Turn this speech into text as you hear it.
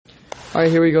All right,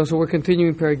 here we go. So we're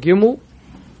continuing Perek Gimel.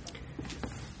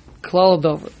 Klal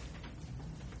Davar.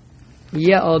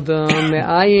 Ya'adam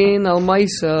me'ayin al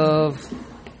maisav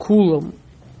kulam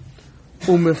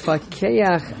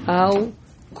u'mefakeach al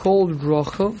kol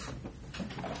drochav.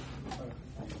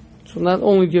 So not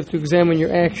only do you have to examine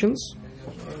your actions,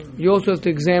 you also have to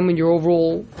examine your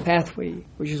overall pathway,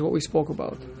 which is what we spoke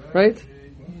about, right?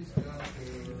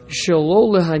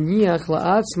 Shelo lehaniach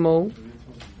la'atzmo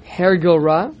hergel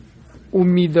ra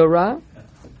u'midara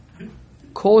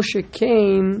kol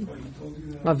shekain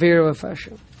avera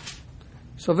v'fasha.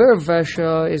 So avera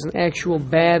v'fasha is an actual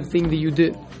bad thing that you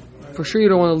did. For sure you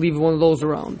don't want to leave one of those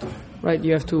around, right?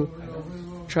 You have to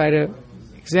try to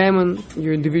examine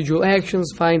your individual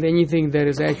actions, find anything that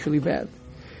is actually bad.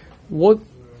 What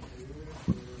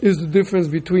is the difference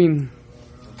between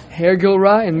hergel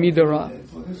ra and midara?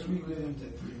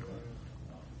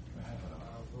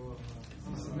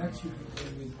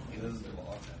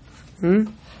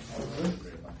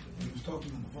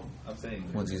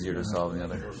 One's easier to solve than the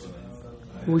other.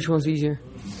 Which one's easier?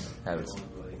 Habits.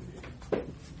 I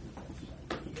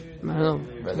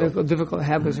don't know. Difficult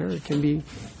habits can be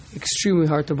extremely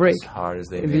hard to break. As hard as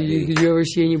they may be. Did you ever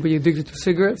see anybody addicted to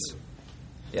cigarettes?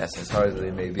 Yes, as hard as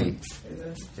they may be,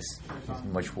 it's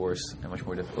much worse and much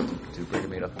more difficult to break a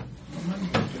meet up.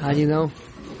 How do you know?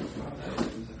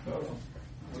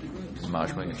 It's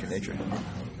mashma against your nature.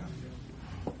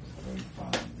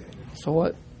 So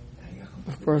what?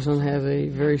 If a person has a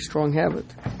very strong habit,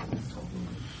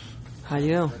 how do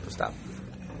you know? Stop.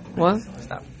 What?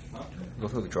 Stop. Go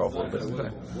through the draw a little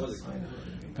bit.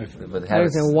 But I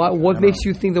understand. What makes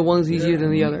you think the one's easier than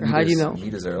the other? How do you know?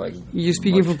 Midas are like You're just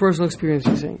speaking from personal experience,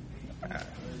 you're saying.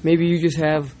 Maybe you just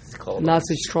have not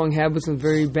such strong habits and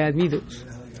very bad midos.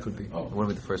 Could be. It wouldn't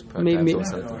be the first time Maybe, someone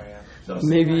said that.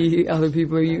 maybe other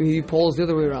people, maybe Paul's the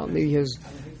other way around. Maybe he has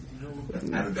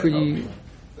pretty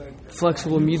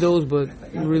flexible midos, but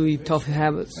really tough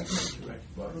habits.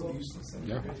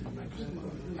 Yeah,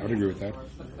 I would agree with that.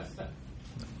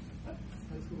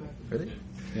 Really?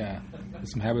 Yeah,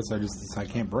 there's some habits I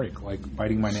can't break, like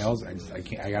biting my nails. I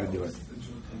can't. I got to do it.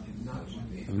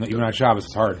 Even on Shabbos,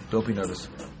 it's hard. Don't be nervous.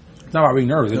 It's not about being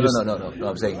nervous. No.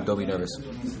 I'm saying don't be nervous.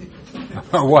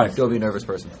 What? Don't be a nervous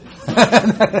person.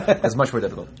 That's much more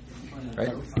difficult,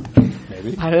 right?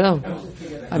 Maybe. I don't know.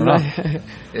 I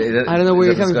don't know where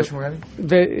you're coming discussion from.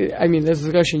 we're having? That's the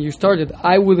discussion you started.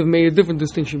 I would have made a different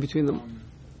distinction between them.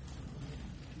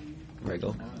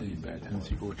 Regular.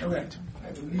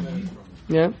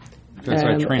 Yeah? That's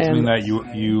like something that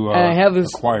you I have this,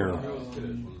 acquire.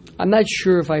 I'm not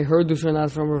sure if I heard this or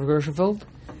not from Rav Gershenfeld,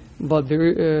 but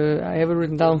I have it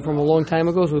written down from a long time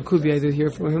ago, so it could be I did hear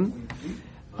from him.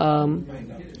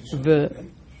 The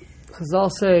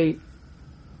Chazal say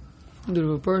that if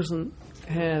a person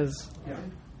has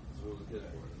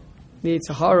the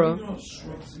Yetzer Hara,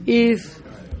 if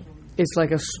it's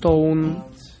like a stone,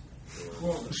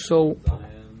 so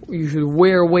you should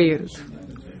wear away at it,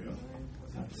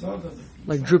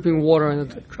 like dripping water on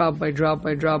it, drop by drop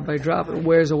by drop by drop, it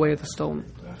wears away at the stone.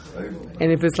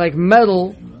 And if it's like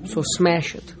metal, so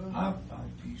smash it.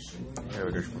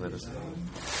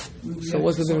 So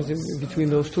what's the difference between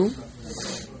those two?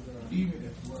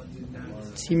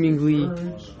 Seemingly,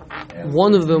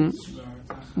 one of them,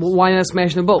 why not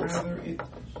smash them both?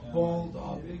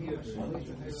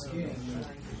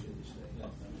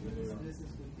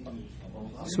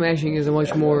 Smashing is a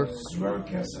much more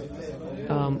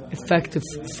effective,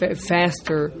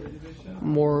 faster,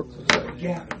 more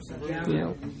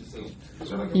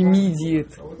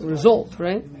immediate result,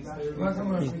 right?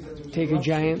 You take a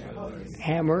giant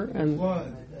hammer and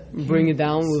bring it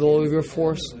down with all of your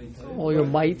force, all your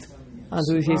might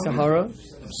onto the Yetzer Hara.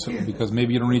 So, because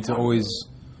maybe you don't need to always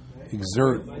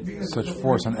exert such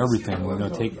force on everything.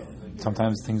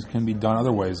 Sometimes things can be done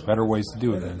other ways, better ways to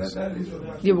do things.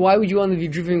 Yeah, why would you want to be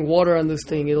dripping water on this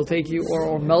thing? It'll take you,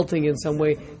 or melting in some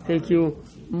way, take you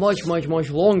much, much, much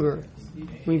longer.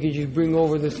 When you can just bring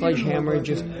over the sledgehammer and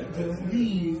just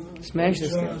smash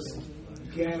this thing.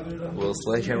 Will a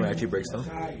sledgehammer actually break stone?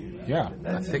 Yeah.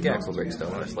 A pickaxe will break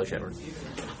stone, not a sledgehammer.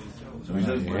 You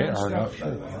hit it hard enough,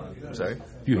 sure. I'm sorry?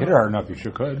 If you hit it hard enough, you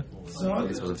sure could. I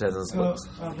suppose it depends on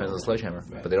the sledgehammer,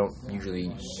 but they don't usually.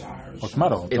 Well, it's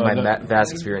metal. In my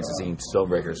vast experience of seeing stone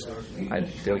breakers, they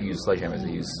don't use sledgehammers.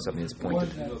 They use something that's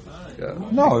pointed.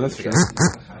 No, that's true.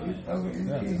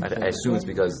 I assume it's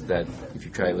because that if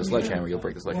you try with a sledgehammer, you'll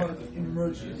break the sledgehammer.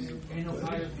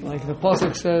 Like the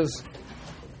pasuk says,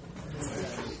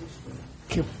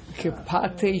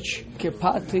 Kepatish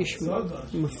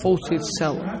mefosit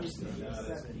selam.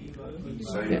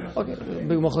 Yeah, okay.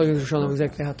 Big Machlokes Rishonim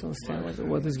exactly how to understand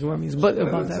what this Gemara means, but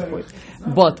about that point.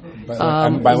 But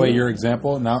by the way, your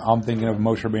example, now I'm thinking of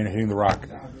Moshe Rabbeinu hitting the rock.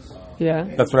 yeah,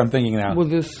 That's what I'm thinking now. with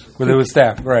this, With it with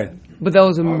staff, right? but that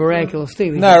was a miraculous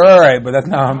thing. No, right, but that's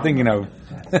not what I'm thinking of.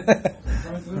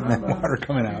 Water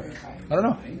coming out. I don't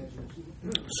know.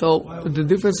 So the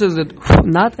difference is that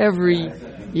not every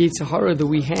Yetzer Hara that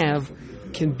we have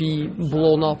can be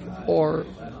blown up or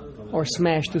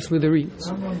smashed to smithereens.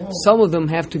 Some of them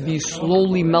have to be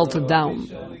slowly melted down.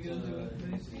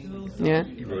 Yeah,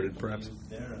 Eroded, perhaps.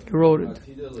 eroded.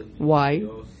 Why?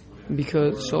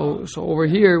 Because so over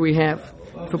here we have,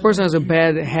 if a person has a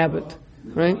bad habit,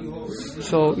 right?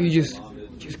 So you just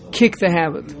kick the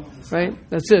habit, right?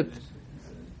 That's it.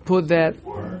 Put that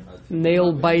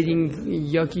nail biting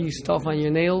yucky stuff on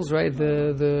your nails, right?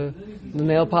 The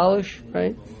nail polish,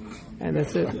 right? And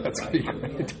that's it. That's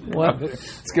great. What?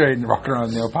 It's great rocking around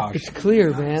with nail polish. It's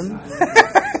clear, man.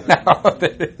 No,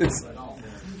 it is.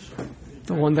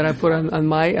 The one that I put on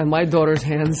my daughter's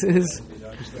hands is,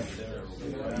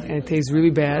 and it tastes really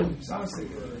bad.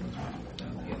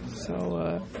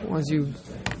 So once you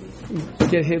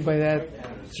get hit by that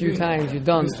a few times, you're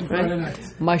done. Right?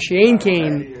 Mashen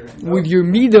Kane with your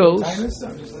midos.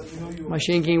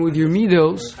 Mashen Kane with your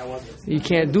midos. You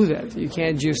can't do that. You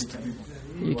can't just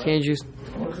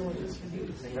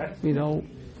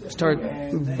start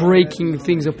breaking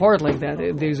things apart like that.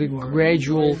 There's a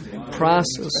gradual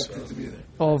process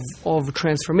of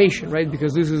transformation, right?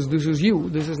 Because this is you.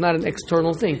 This is not an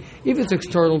external thing. If it's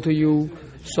external to you,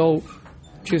 so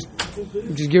just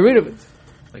get rid of it.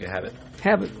 Like a habit.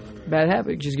 Bad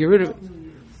habit. Just get rid of it.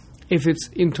 If it's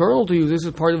internal to you, this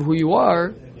is part of who you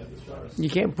are. You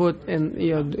can't put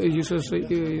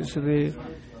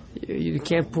you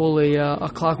can't pull a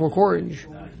Clockwork Orange,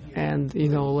 and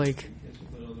like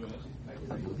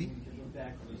A movie?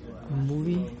 a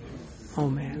movie. Oh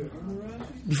man!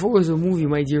 Before it was a movie,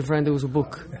 my dear friend, it was a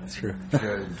book. That's true.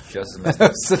 Just as messed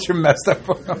up. Such a messed up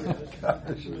book. Oh my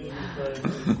gosh.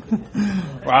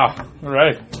 Wow. All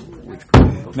right.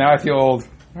 Now I feel old.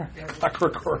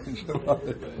 Clockwork Orange. I love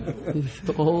it. You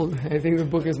feel old. I think the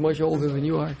book is much older than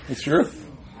you are. It's true.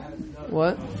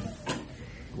 What?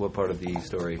 What part of the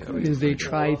story? Is they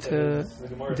try to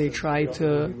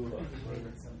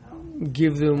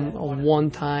give them a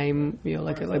one-time,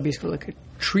 basically like a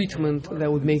treatment that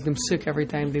would make them sick every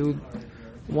time they would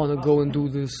want to go and do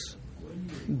this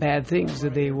bad things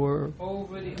that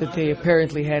they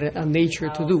apparently had a nature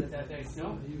to do.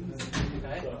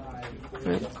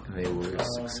 Right? They were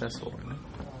successful.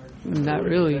 Not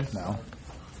really. No.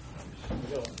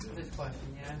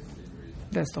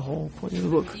 That's the whole point of the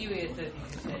book.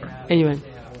 Anyway,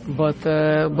 but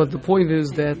the point is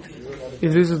that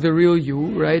if this is the real you,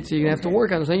 right, so you're going to have to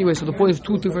work on this anyway. So the point is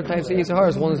two different types of Yetzer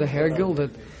Haras. One is a hergil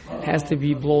that has to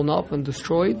be blown up and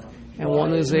destroyed, and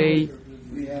one is a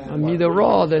midah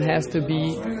raw that has to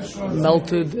be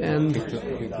melted and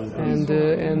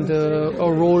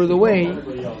eroded away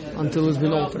until it's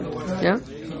been altered. Yeah?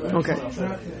 Okay.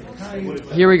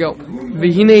 Here we go.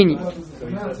 V'hineni.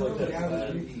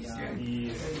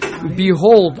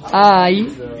 Behold, I,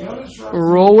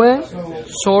 roe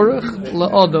sorech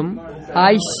la'adam,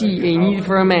 I see a need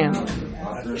for a man.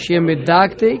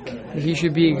 Shemedaktek, he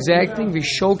should be exacting,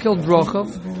 v'shokel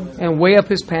drochav, and weigh up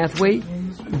his pathway,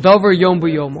 davar yom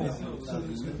b'yomo,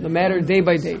 no matter day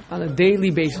by day, on a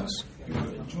daily basis.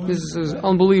 This is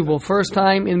unbelievable. First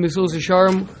time in Mesilas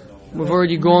Yesharim, we've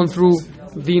already gone through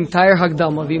the entire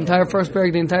Hagdama, the entire first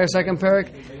parak, the entire second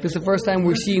parak. This is the first time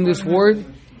we're seeing this word,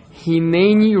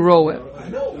 Hineni roe.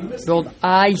 Spelled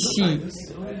I see.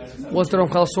 What's the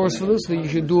Ramchal source for this? That you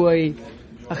should do a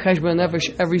cheshbon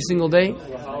nefesh every single day?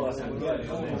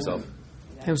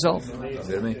 Himself. Is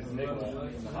it me?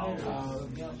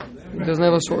 He doesn't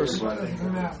have a source.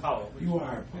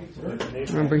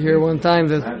 Remember here one time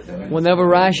that whenever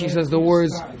Rashi says the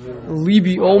words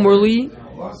Libi Omerli,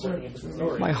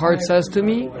 my heart says to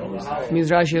me, it means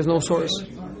Rashi has no source.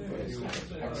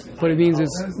 But it means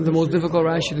it's the most difficult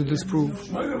Rashi to disprove.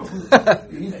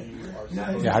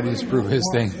 Yeah, how do you disprove his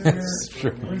thing?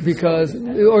 Sure. Because,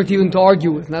 or to even to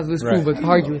argue with, not to disprove, but to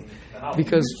argue with.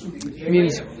 Because it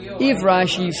means if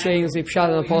Rashi is saying say pshat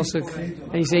on a pasuk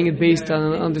and he's saying it based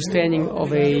on an understanding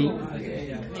of a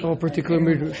particular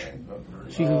midrash,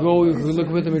 so you can look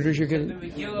with the midrash. You can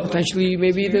potentially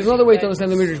maybe there's another way to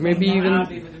understand the midrash. Maybe even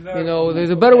there's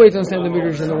a better way to understand the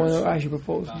midrash than the one that Rashi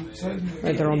proposed.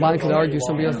 Right? The Ramban could argue,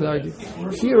 somebody else could argue.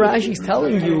 Here Rashi is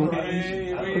telling you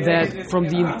that from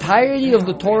the entirety of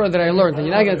the Torah that I learned, and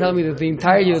you're not going to tell me that the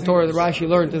entirety of the Torah that Rashi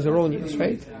learned is erroneous,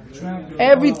 right?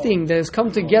 Everything that has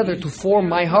come together to form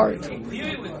my heart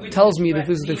tells me that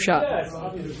this is the pshat.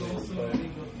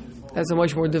 That's a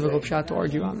much more difficult pshat to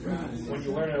argue on.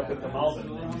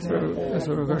 That's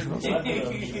what Rav Gershon said.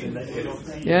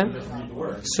 Yeah?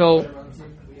 So,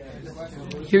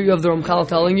 here you have the Ramchal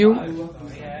telling you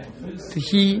that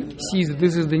he sees that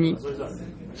this is the need.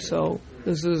 So,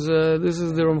 this is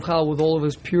the Ramchal with all of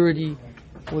his purity,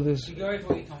 with his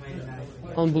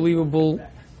unbelievable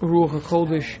Ruach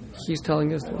HaKodesh. He's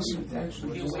telling us this.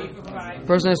 A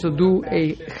person has to do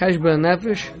a Cheshbon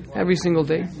Nefesh every single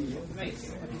day.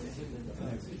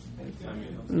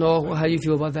 No, how do you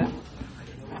feel about that?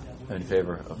 I'm in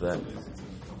favor of that.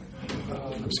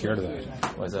 I'm scared of that.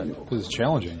 Why is that? Because it's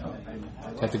challenging.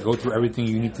 You have to go through everything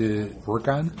you need to work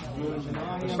on.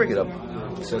 Just break it up.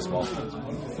 It's so small.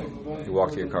 You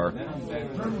walk to your car.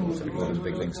 So you go to the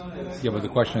big things. Yeah, but the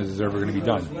question is it ever going to be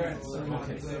done?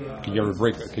 Can you ever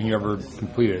break it? Can you ever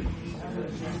complete it?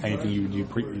 Anything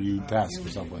you task or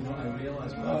something?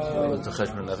 What's the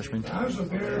Cheshbon Nefesh mean?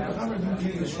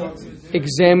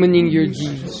 Examining your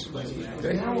deeds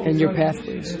and your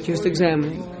pathways. Just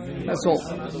examining. That's all.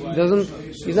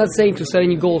 He's not saying to set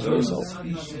any goals for yourself.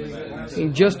 He's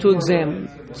saying just to examine.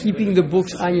 Keeping the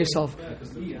books on yourself.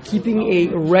 Keeping a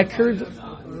record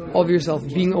of yourself.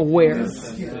 Being aware.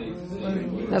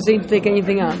 Not saying to take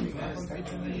anything on.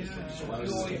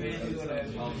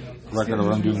 Record of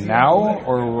what I'm doing now,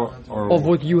 or of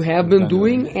what you have been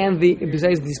doing, and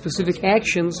besides the specific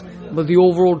actions, but the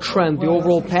overall trend, the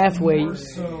overall pathway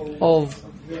of,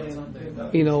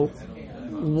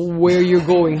 where you're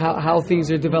going, how things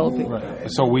are developing.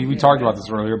 Right. So we talked about this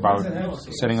earlier about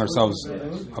setting ourselves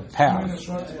a path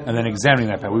and then examining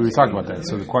that path. We talked about that.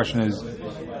 So the question is,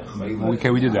 okay,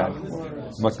 we did that.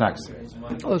 What's next?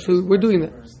 Oh, so we're doing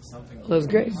that. That's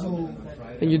great.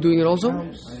 And you're doing it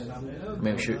also?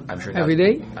 I'm sure every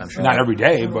day? I'm sure not every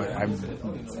day, but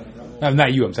I'm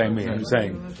not you. I'm saying me. I'm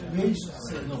saying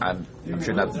I'm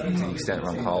sure not to the extent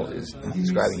Ramchal is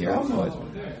describing here, but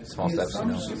small steps,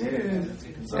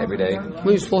 every day.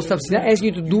 When you small steps, he's not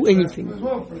asking you to do anything.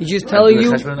 He's just telling you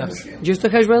just a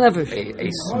Cheshbon Nefesh. A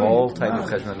small type of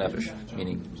Cheshbon Nefesh,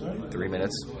 meaning 3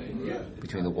 minutes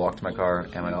between the walk to my car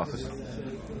and my office.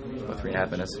 About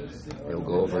 3.5 minutes. It'll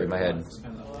go over in my head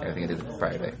everything I did the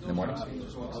prior day in the mornings.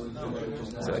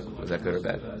 Was that good or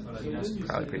bad?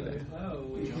 Probably pretty bad.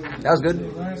 That was good.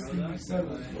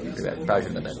 Pretty bad. Probably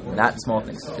shouldn't have done that. Not small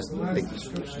things, just big,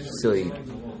 silly,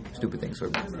 stupid things, or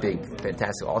big,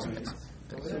 fantastic, awesome things.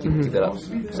 Keep that up.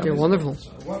 Okay, wonderful.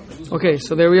 Okay,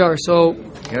 so there we are. So you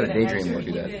have a daydream or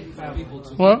do that.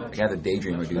 What? You have a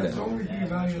daydream or do that.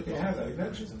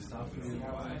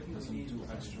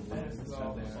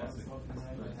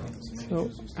 So,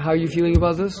 how are you feeling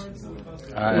about this?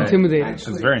 Intimidating. It's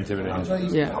very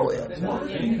intimidating. Yeah.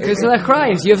 It's like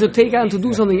crimes. You have to take on to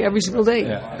do something every single day.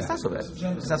 Yeah. It's not so bad.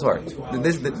 It's not so hard.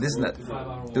 This is not.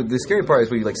 The scary part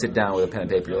is when you sit down with a pen and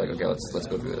paper. You're like, okay, let's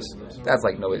go through this. That's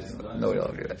like nobody will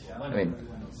ever do that. I mean,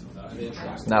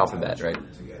 not off the bat, right?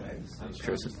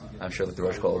 I'm sure that the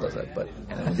Rosh Kol does that, but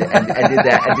I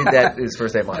did that his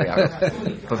first day of Monday.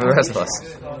 But for the rest of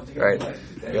us, right?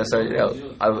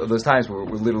 Those times where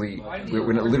we're literally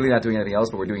not doing anything else,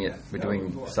 but we're doing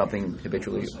something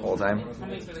habitually all the time.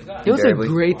 It was a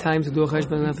great time to do a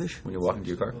Cheshbon Nefesh. When you walk into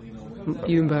your car.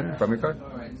 Even better. From your car.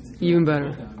 Even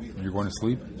better. When you're going to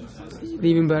sleep.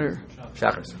 Even better.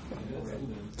 Shachris.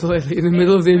 So in the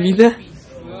middle of the Amida.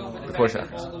 Before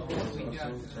Shachris.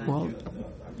 Well.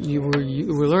 You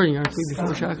were learning, aren't we,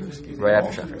 before Shachris? Right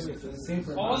after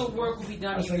Shachris. All the work will be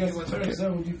done.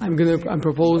 Okay. I'm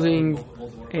proposing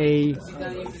a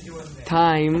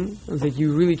time that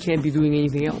you really can't be doing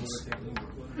anything else.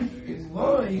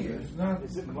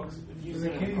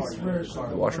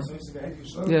 The washroom?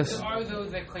 Yes. Is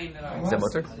that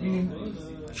mutter?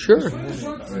 Sure.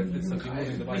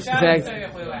 In fact,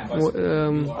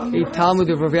 a Talmud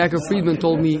of Rav Yaakov Friedman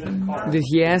told me that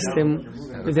he asked him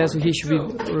if that's what he should be,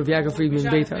 Rav Yaakov Friedman,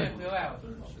 Beitar.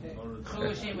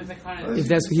 If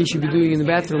that's what he should be doing in the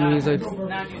bathroom, and he's like,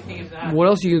 what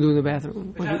else are you going to do in the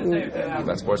bathroom?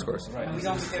 About sports course.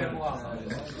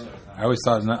 I always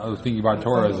thought thinking about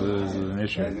Torah is an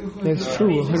issue. That's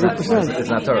true, 100%. It's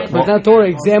not Torah. But it's not Torah.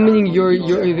 Examining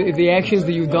the actions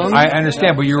that you've done. I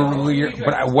understand, but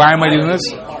but why am I doing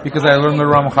this? Because I learned the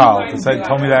Ramchal. It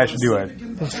told me that I should do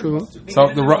it. That's true. So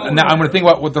now I'm going to think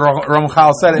about what the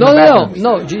Ramchal said.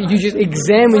 No. You just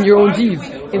examine your own deeds.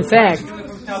 In fact,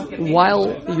 while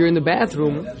you're in the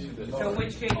bathroom,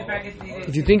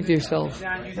 if you think to yourself,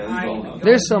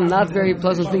 there's some not very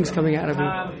pleasant things coming out of it.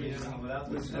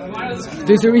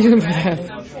 There's a reason for that.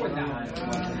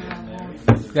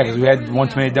 Yeah, because we had one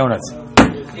too many donuts.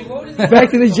 Back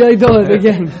to the jelly donut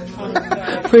again.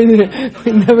 We're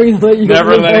never gonna let you go.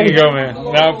 Never letting you go, man.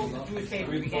 No.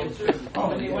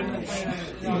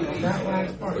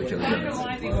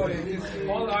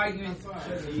 All the arguments.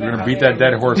 We're gonna beat that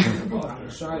dead horse.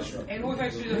 And who's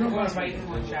actually the one fighting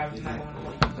on Shabbos?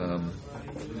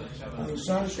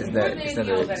 Isn't that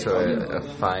a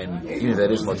fine, even if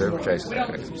that is mutter, which I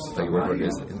suspect your word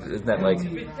is, isn't that like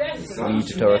lead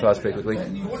to Torah thoughts pretty quickly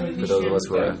for those of us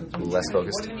who are less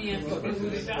focused?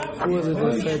 Who was it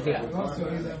that said that?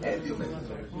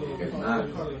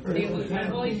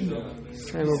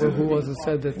 I remember who was it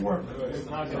said that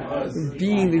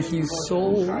being that he's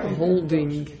so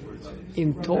holding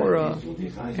in Torah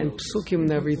and psukim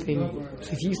and everything,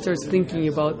 so if he starts thinking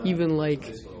about even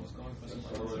like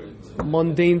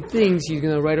mundane things, he's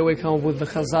gonna right away come up with the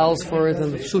chazals for it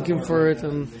and the psukim for it,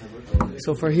 and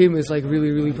so for him it's like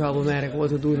really, really problematic what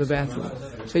to do in the bathroom.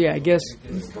 So yeah, I guess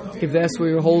if that's where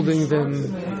you're holding, then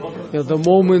the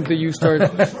moment that you start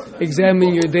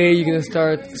examining your day, you're gonna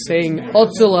start saying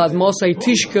Otzelat, Mosai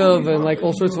Tishkav, and like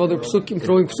all sorts of other psukim,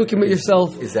 throwing psukim at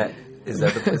yourself. Is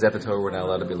that the Torah we're not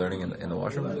allowed to be learning in the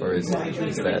washroom, or is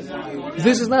that?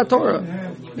 This is not Torah.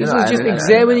 This is just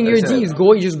examining your deeds,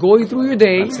 just going through your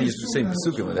day. So you're saying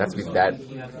psukim, would it have to be that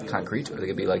concrete, or they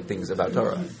could be like things about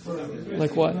Torah?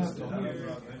 Like what?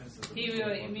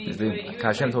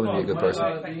 Hashem told me to be a good person.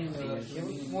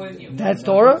 That's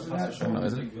Torah? No,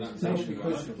 isn't it?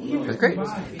 That's great. So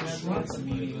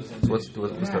what's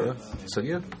Torah?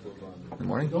 Sugya? In the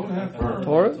morning?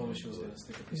 Torah?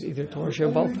 It's either Torah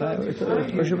Shebaal Peh or Torah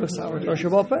Shebasav or Torah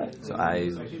Shebaal Peh. So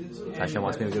Hashem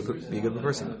wants me to be a good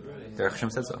person. Derech Hashem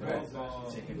said so.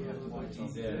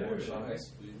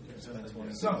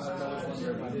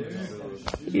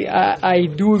 Yeah, I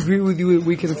do agree with you that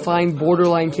we can find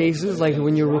borderline cases, like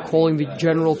when you're recalling the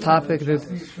general topic that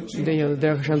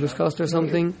Derech Hashem discussed or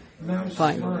something,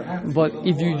 fine. But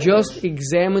if you just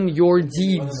examine your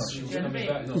deeds,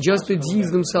 just the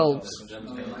deeds themselves.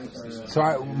 So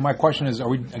my question is, are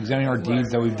we examining our deeds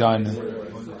that we've done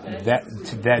that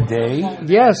day?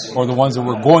 Yes. Or the ones that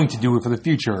we're going to do for the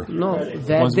future? No,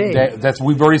 that day. That's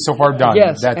we've already so far done.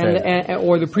 Yes, that day.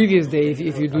 or the previous day if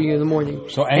you're doing it in the morning.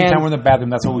 So anytime we're in the bathroom,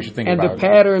 that's what we should think about. And the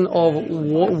pattern of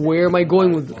where am I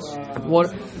going with this?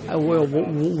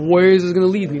 Where is this going to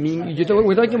lead me? I mean,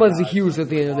 we're talking about zehirus at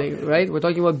the end of the day, right? We're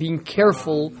talking about being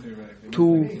careful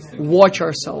to watch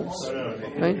ourselves,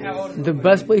 right? The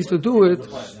best place to do it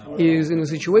is in a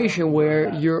situation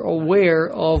where you're aware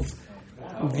of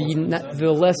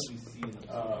the less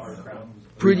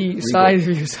pretty side of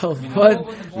yourself, but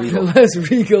the less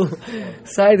regal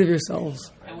side of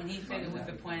yourselves. And when he said it was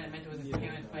the plan, it meant it was the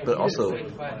parents' plan. But also,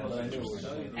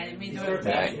 And it means you're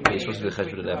supposed to be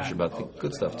cheshbon nefesh about the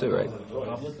good stuff too, right?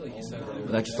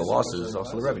 Not just the losses, it's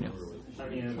also the revenue.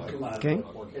 Okay.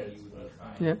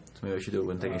 Yeah. So maybe I should do it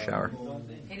when taking a shower.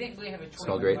 he didn't really have a choice.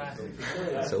 Smell great.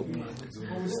 Soap.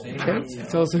 Okay.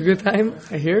 It's also a good time,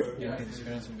 I hear.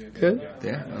 Good.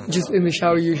 Yeah. Just in the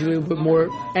shower, usually a little bit more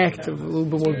active, a little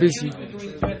bit more busy.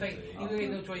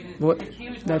 What?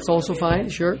 That's also fine,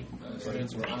 sure.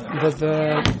 But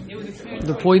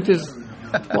the point is,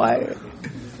 why?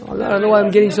 I don't know why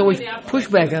I'm getting so much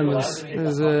pushback on this.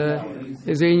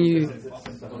 Is there any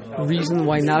reason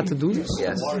why not to do this?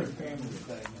 Yes.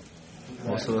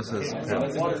 Most of us have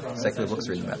secular books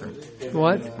to read in the bathroom.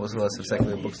 What? Most of us have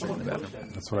secular books to read in the bathroom.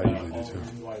 That's what I usually do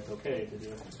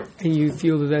too. And you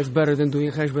feel that that's better than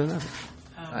doing cheshbon nefesh?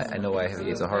 I know I have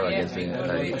against a heart against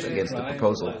the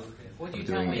proposal of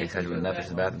doing a cheshbon nefesh in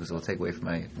the bathroom because it will take away from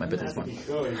my bittul zman.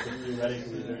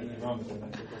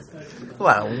 Come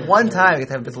on, one time I get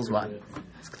to have bittul zman.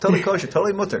 It's totally kosher,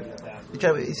 totally mutter.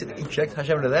 You said inject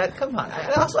Hashem into that? Come on.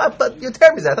 But you're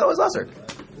telling me that. I thought it was usher.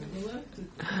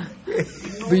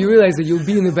 But you realize that you'll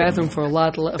be in the bathroom for a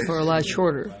lot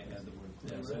shorter,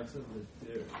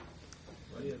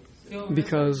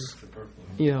 because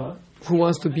who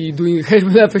wants to be doing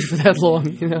cheshbon nefesh for that long?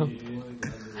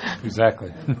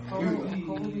 Exactly.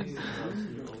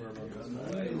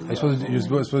 You're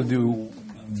supposed to do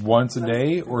once a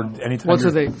day or anytime. Once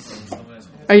a day.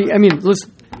 I mean,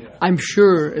 listen. I'm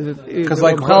sure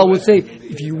that Kal would say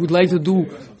if you would like to do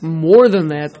more than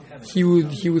that, he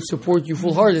would support you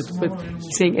full-hearted. But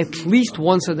he's saying at least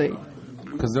once a day.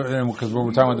 because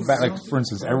we're talking about the back. Like for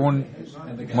instance,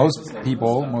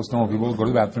 most normal people go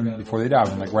to the bathroom before they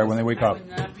daven, like right when they wake up.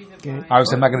 Okay.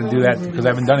 Obviously, I'm not going to do that because I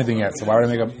haven't done anything yet. So why would I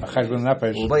make a cheshbon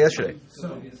nefesh? What about yesterday?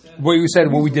 What you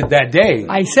said, what we did that day.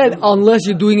 I said unless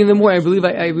you're doing it in the morning. I believe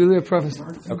I prefaced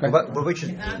it. Okay. But which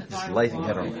is just life in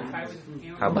general.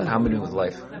 How many with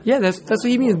life? Yeah, that's what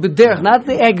he means. But there, not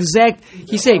the exact.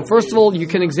 He's saying first of all you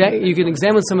can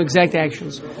examine some exact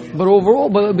actions, but overall,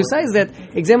 but besides that,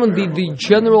 examine the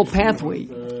general pathway.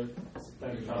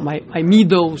 My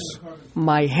midos,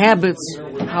 my habits.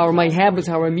 How are my habits?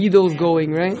 How are midos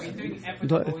going? Right?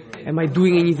 Am I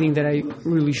doing anything that I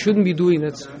really shouldn't be doing?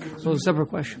 That's a separate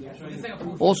question.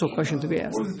 Also a question to be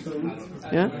asked.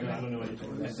 Yeah?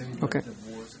 Okay.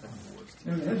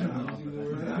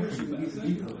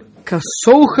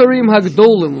 Kasocharim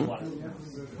hagdolim,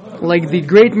 like the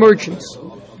great merchants.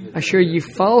 Asher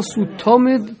yifalsu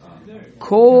tomid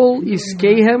kol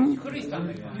iskehem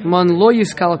man lo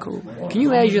yiskalkol. Can you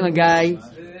imagine a guy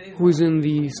who's in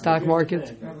the stock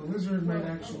market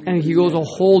and he goes a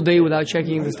whole day without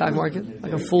checking the stock market,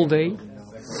 like a full day?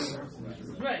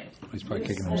 He's probably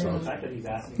kicking himself.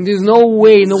 There's no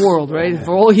way in the world, right?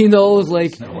 For all he knows,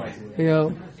 like,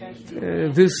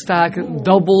 this stock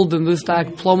doubled and this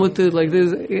stock plummeted. Like,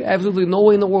 there's absolutely no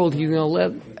way in the world he's gonna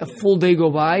let a full day go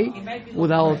by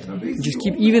without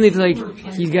even if like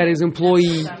he's got his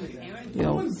employee,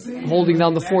 holding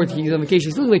down the fort. He's on vacation.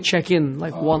 He's still gonna check in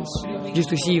like once just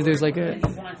to see if there's like a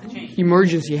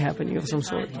emergency happening of some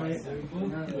sort.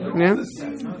 Yeah.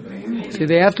 So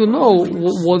they have to know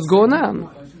what's going on.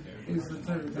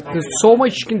 Because so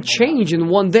much can change in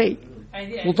one day.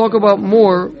 We'll talk about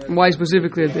more why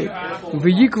specifically a day.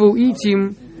 V'yikvu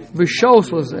itim v'shos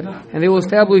lezeh, and they will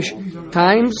establish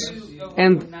times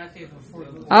and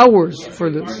hours for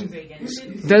this,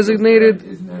 designated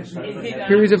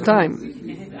periods of time.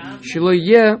 Shelo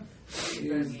yeh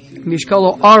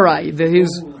mishkalo arai, that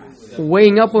his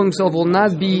weighing up on himself will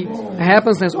not be a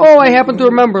happenstance. Oh, I happen to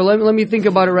remember. Let me think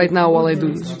about it right now while I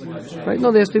do this. Right?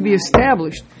 No, there has to be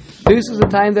established. This is the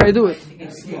time that I do it.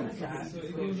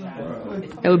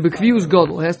 El Bekvius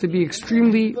Godel has to be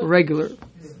extremely regular.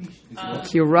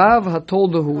 Kirav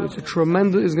Hatoldahu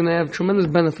is going to have tremendous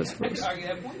benefits for us.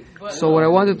 So what I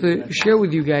wanted to share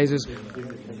with you guys is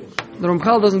the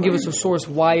Ramchal doesn't give us a source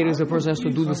why it is a person has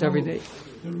to do this every day.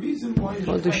 I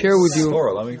wanted to share with you.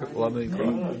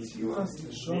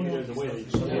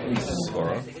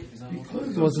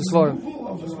 What's the svara?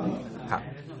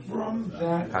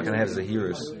 How can I have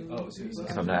Zahirus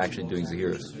if I'm not actually doing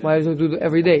Zahirus? Why do I do it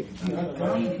every day? Do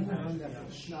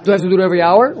I have to do it every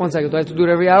hour? 1 second. Do I have to do it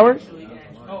every hour?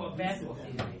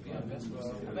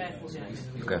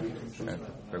 Okay.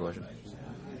 Fair question.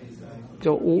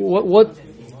 So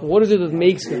what is it that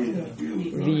makes it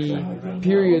the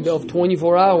period of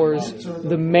 24 hours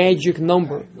the magic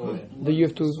number that you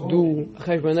have to do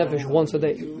cheshbon nefesh once a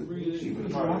day?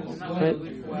 Right?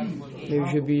 Maybe it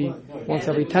should be once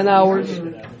every 10 hours.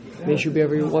 Maybe it should be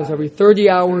once every 30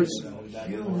 hours.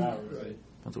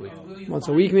 Once a week. Once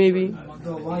a week, maybe.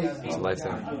 It's a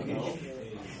lifetime.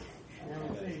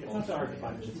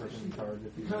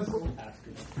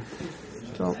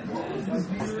 So,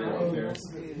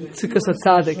 Tzikas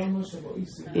HaTzadik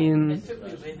in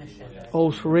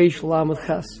Os Reish Lamed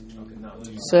Ches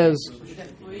says,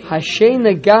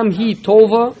 Hashena gam hi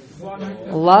tova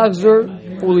lachzer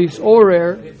ulis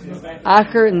orer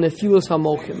acher nefilas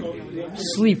hamochim.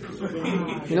 Sleep.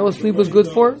 You know what sleep is good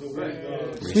for?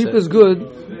 Sleep is good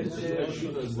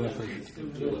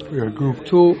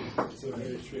to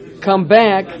come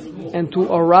back and to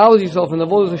arouse yourself in the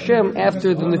Avodas Hashem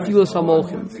after the Nefilas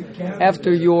HaMochim,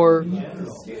 after your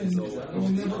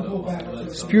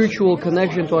spiritual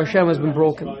connection to Hashem has been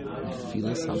broken.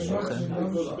 Nefilas HaMochim?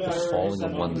 The falling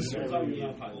of one's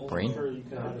brain?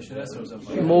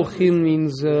 Mochim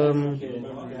means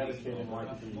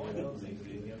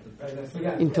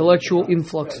intellectual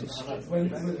influxes,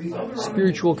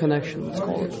 spiritual connection. Let's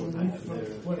call it.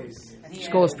 Let's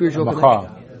call it spiritual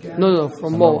connection. No,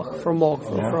 from Moach.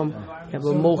 But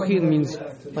Mochin means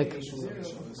like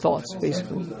thoughts,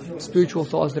 basically, spiritual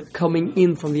thoughts that are coming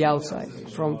in from the outside,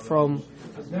 from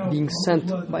being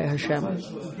sent by Hashem.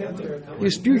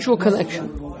 Your spiritual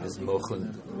connection.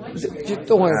 Just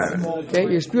don't worry about it. Okay,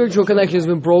 your spiritual connection has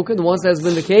been broken. Once that's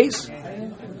been the case,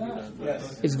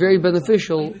 it's very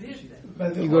beneficial.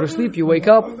 You go to sleep, you wake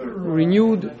up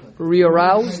renewed,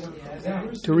 re-aroused,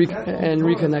 to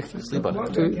reconnect. Sleep on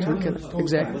it. To reconnect.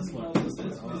 Exactly.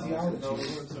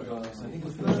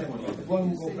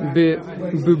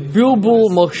 Bilbul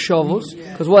machshavos,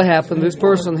 because what happened? This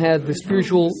person had the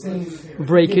spiritual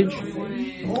breakage.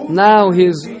 Now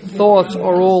his thoughts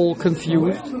are all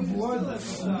confused.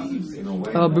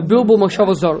 Bilbo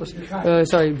Machshava Zaros.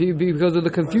 Because of the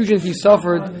confusion he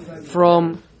suffered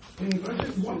from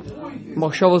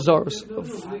Machshava Zaros,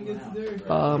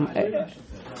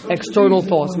 external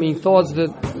thoughts, meaning thoughts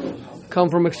that come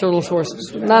from external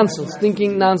sources. Nonsense,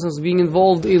 thinking nonsense, being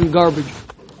involved in garbage.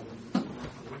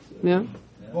 Yeah?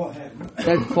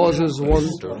 That causes one...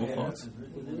 External thoughts?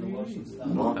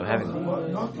 I'm having them.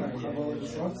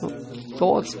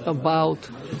 Thoughts about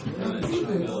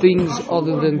things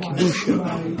other than Kedusha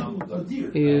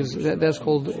that's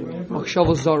called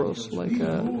Machshava Zaros, like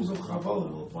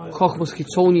Chochmas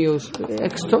Chitzonios,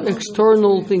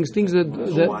 external things that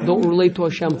don't relate to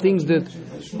Hashem, things that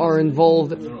are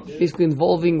involved, basically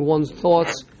involving one's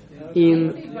thoughts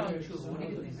in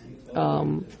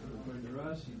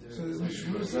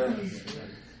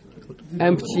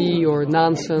empty or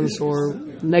nonsense or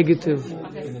negative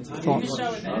thoughts.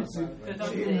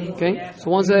 Okay? So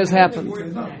once that has happened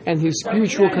and his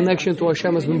spiritual connection to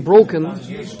Hashem has been broken,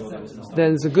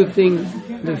 then it's a good thing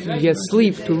that he gets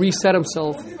sleep to reset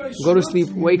himself, go to sleep,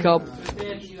 wake up,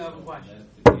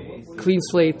 clean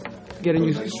slate, get a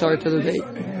new start to the day.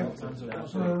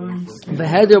 The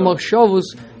header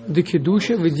machshavos the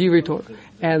kedusha v'divrei Torah,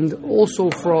 and also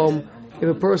from if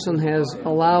a person has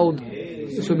allowed,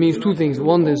 so it means two things.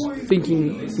 One is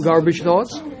thinking garbage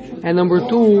thoughts, and number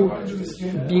two,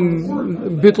 being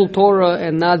bittul Torah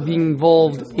and not being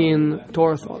involved in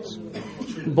Torah thoughts.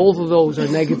 Both of those are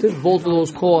negative. Both of those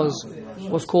cause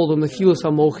what's called a nefilas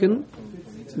hamochin,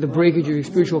 the breakage of your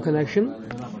spiritual connection.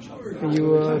 Are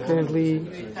you currently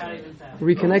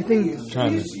reconnecting?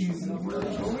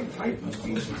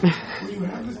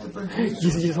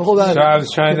 Just hold on. So I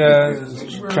was trying to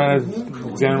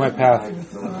examine my path.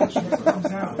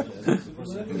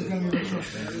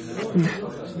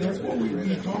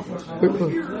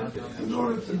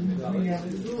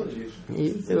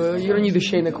 You don't need the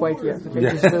shena quite yet. Okay?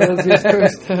 Yeah. Let's just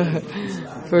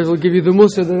first we'll give you the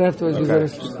musa, then afterwards we'll go.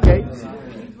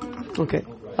 Okay.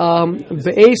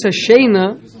 Be'ez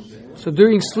hashena. So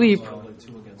during sleep,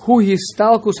 hu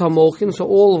histalkus hamochin. So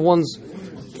all of one's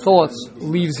thoughts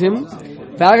leaves him.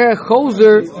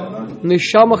 Choser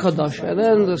neshama chadash, and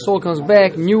then the soul comes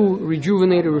back, new,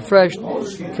 rejuvenated, refreshed.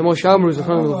 Kemo shamru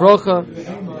zechron l'vrocha.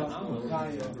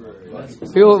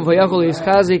 Vayachol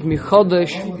yischazik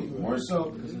michodesh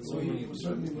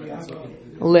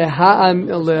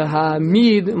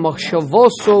lehamid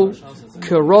machshavoso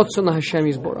kerotzon Hashem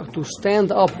yisborach. To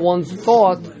stand up one's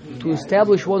thought, to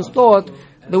establish one's thought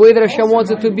the way that Hashem wants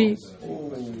it to be.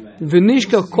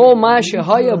 V'nishka kol ma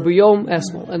shehaya b'yom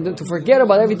esmol, and to forget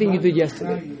about everything you did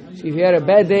yesterday. So if you had a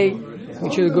bad day,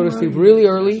 make sure to go to sleep really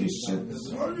early.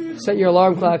 Set your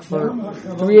alarm clock for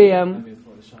 3 a.m.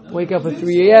 Wake up at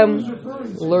 3 a.m.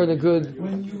 Learn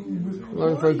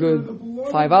for a good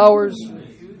 5 hours,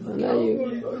 and then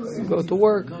you go to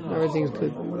work. Everything's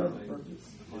good.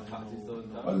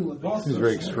 This is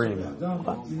very extreme.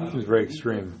 This is very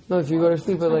extreme. No, if you go to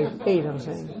sleep at like 8, I'm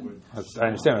saying. I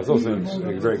understand. It's also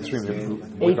very extreme.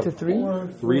 8 to 3?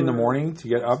 3 in the morning to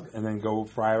get up and then go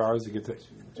 5 hours to get to...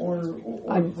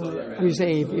 You're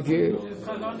saying if you,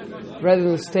 rather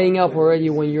than staying up already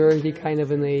when you're already kind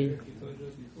of in a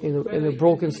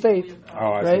broken state,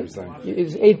 Oh, I right? see what you're saying.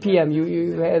 It's 8 p.m.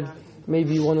 You had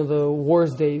maybe one of the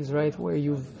worst days, right, where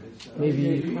you've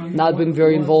maybe not been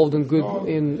very involved in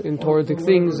Torahic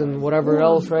things and whatever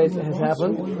else, right, has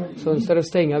happened. So instead of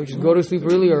staying up, just go to sleep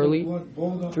really early,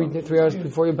 3 hours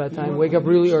before your bedtime, wake up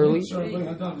really early,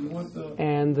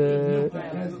 and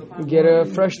get a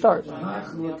fresh start.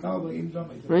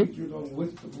 Right?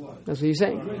 That's what he's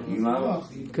saying.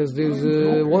 Because there's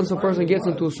once a person gets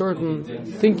into a certain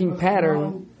thinking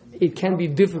pattern, it can be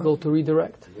difficult to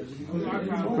redirect.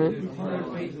 Right?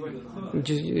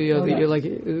 Just you're like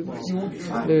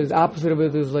the opposite of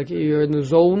it is like you're in the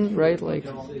zone, right? Like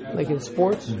in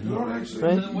sports,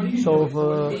 right? So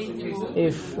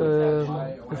if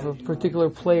a particular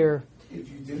player,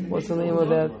 what's the name of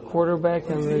that quarterback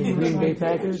on the Green Bay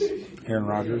Packers? Aaron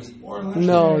Rodgers?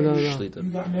 No. No.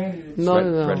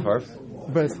 Brett Favre?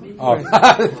 Brett. Oh,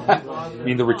 you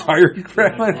mean the retired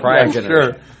Brett? Prior Yeah,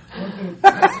 generation. sure.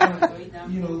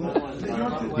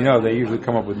 You know, they usually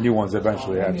come up with new ones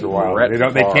eventually after a while. Brett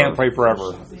They can't play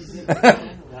forever.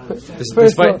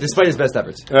 Despite his best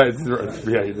efforts. Yeah,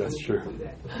 that's true.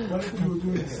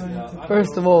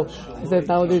 First of all, is that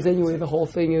nowadays anyway the whole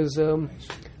thing is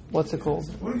what's it called?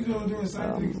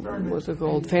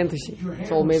 Fantasy.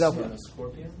 It's all made up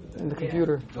in the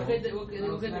computer.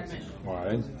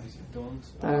 Why?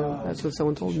 That's what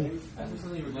someone told me.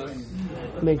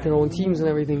 Make their own teams and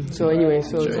everything. So anyway,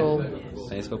 so it's all.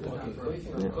 Nice football.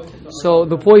 Yeah. So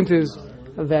the point is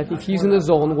that if he's in the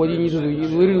zone, what do you need to do? You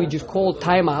literally just call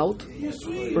timeout,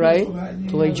 right?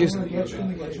 To like just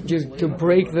to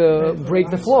break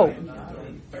the flow,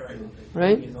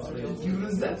 right?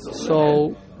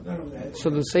 So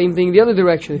the same thing the other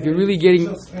direction. If you're really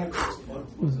getting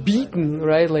beaten,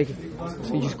 right? Like,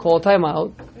 so you just call a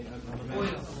timeout,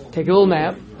 take a little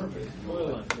nap,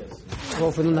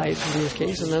 go for the night in this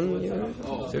case, and then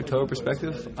Is there a Torah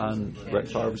perspective on Brett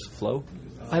Favre's flow?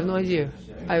 I have no idea.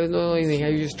 I don't know anything. I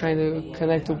was just trying to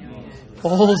connect to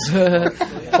Paul's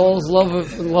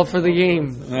love for the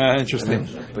game. Interesting.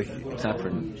 But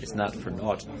it's not for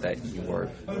naught that you are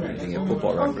using a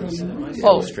football reference to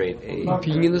illustrate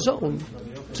being in the zone.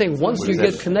 I'm saying once What you does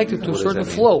get that- connected to a what does certain that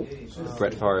mean? flow,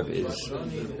 Brett Favre is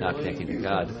not connecting to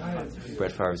God.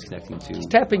 Brett Favre is connecting to.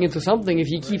 tapping into something. If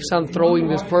he keeps on throwing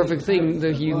this perfect thing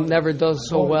that he never does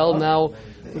so well, now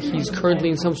he's currently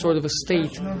in some sort of a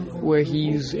state where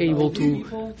he's able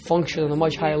to function on a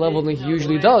much higher level than he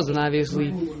usually does, and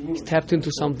obviously he's tapped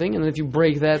into something. And if you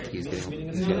break that, He's getting.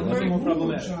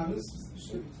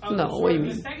 no, what do you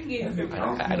mean?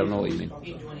 I don't know what you mean.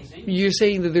 You're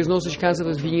saying that there's no such concept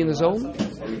as being in the zone?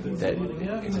 That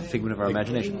it's a figment of our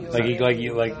imagination.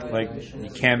 You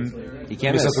can't He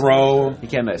can't miss miss. a throw, He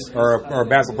can't miss. or a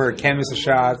basketball player can't miss a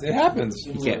shot. It happens.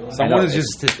 He can't. Someone I know, is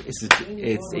just. It's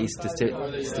a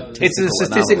statistical It's a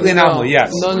statistically anomaly,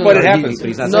 yes, No, but it no, happens. But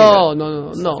he's not saying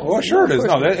that. No. Well, sure it is.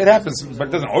 No, it happens, but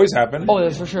it doesn't always happen. Oh,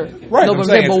 that's for sure. Right, No, I'm but,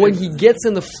 saying but it's- when he gets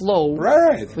in the flow,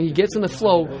 Right. when he gets in the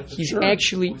flow, he's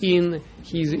actually in.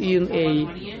 He's in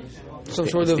some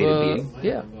sort of state of being?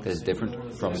 yeah, That is different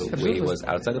from the way Absolutely. he was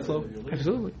outside the flow.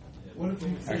 absolutely.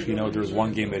 Actually, there was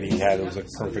one game that he had. It was like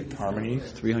perfect harmony.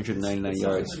 399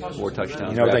 yards, 4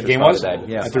 touchdowns. You know what After that game his was? father died.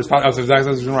 Yeah. After his father, that was exactly what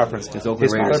I was going to reference. It's Oakland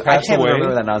His Raiders. father passed I can't away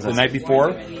remember that the nonsense. night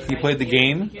before. He played the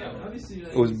game.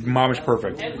 It was mamish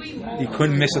perfect. He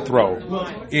couldn't miss a throw.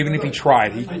 Even if he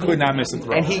tried, he could not miss a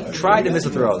throw. And he tried to miss a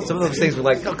throw. Some of those things were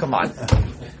like, oh, come on.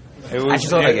 It was, I actually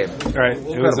saw that game. Right.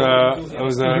 It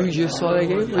was You just saw that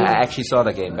game? I actually saw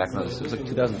that game back when it was like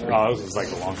 2003. Oh, this was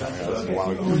like a long time ago. This was a while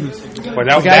ago. But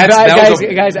that,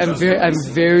 Guys, I'm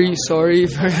very sorry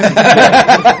for.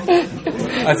 That's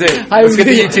it. Let's get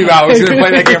the YouTube out. We're going to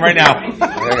play that game right now.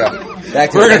 There you go.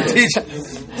 Back to We're it. going to teach.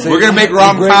 We're going to make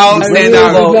Ram Powell I stand really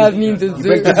down. did not mean to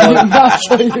do not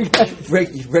show you guys.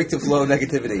 break the flow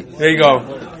negativity. There you go.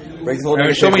 Break the flow Now,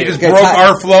 negativity. show me you just Okay, broke time-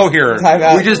 our flow here. Time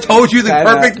out. We just told you the Time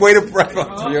perfect out. way to break.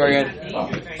 You're again.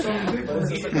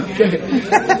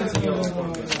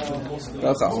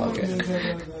 That's all. Okay.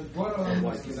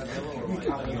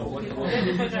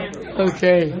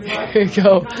 Okay, here we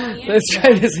go. Let's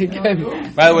try this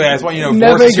again. By the way, I just want you to know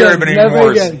Never Boris is here, again, but even never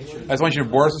worse. again. I just want you to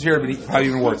know Boris is here, but probably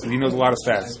even worse. He knows a lot of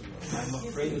stats.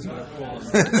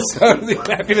 So I'm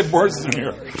happy that Boris is here.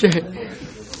 Okay.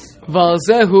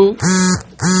 Valzehu.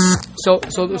 So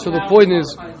the point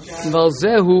is,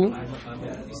 Valzehu.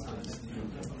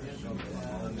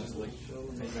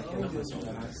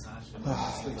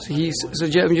 So I'm just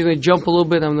going to jump a little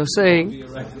bit. I'm going to say, You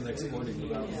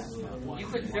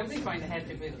could definitely find a hat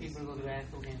if people go to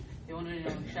basketball games. They want to know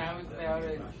Shabbos, they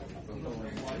already.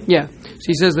 yeah. So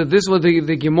he says that this was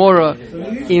the Gemara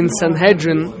in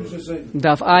Sanhedrin,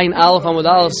 Daf Ayin Aleph Amud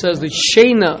Aleph says that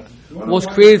Shena was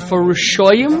created for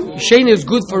Rishoyim. Shena is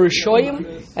good for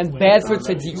Rishoyim and bad for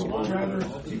Tzaddikim.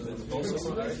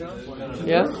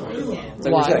 Yeah?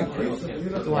 Why?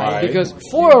 Why? Because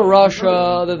for a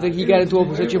Russia that he got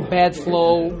into such a bad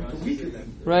flow,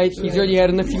 right? He's already had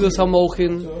an Afilas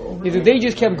HaMochin. If the day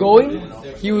just kept going,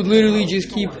 he would literally just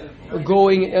keep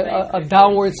going a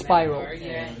downward spiral.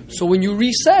 So when you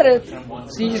reset it, so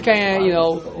he just kind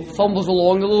of, fumbles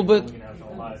along a little bit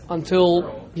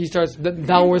until he starts the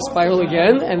downward spiral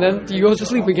again, and then he goes to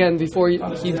sleep again before he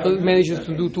manages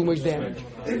to do too much damage.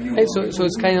 And so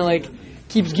it's kind of like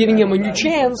keeps giving him a new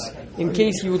chance in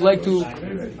case he would like to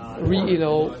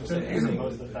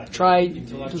try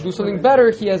to do something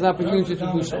better. He has an opportunity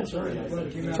to do so.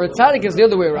 For tzaddik, it's the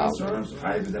other way around.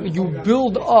 You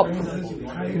build up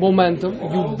momentum,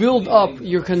 you build up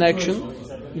your connection,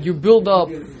 you build up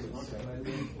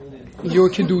your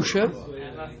kedusha,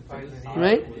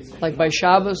 right? Like by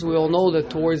Shabbos, we all know that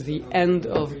towards the end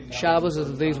of Shabbos, as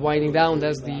the day is winding down,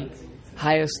 that's the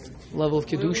highest level of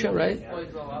kedusha, right?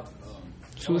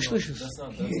 Sulishlicious.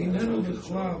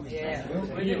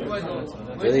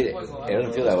 Really, it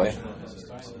doesn't feel that way.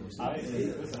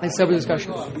 It's a separate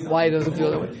discussion. Why it doesn't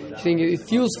feel that way? I think it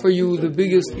feels for you the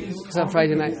biggest because on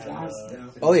Friday night.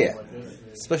 Oh yeah,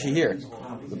 especially here,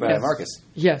 with Brad Yes. Marcus.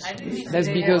 Yes, that's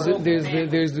because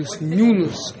there's this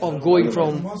newness of going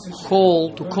from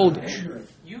Kol to Kodesh.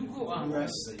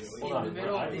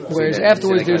 Whereas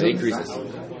afterwards there's increases.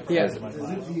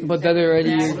 but then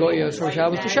already you go from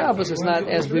Shabbos to Shabbos. It's not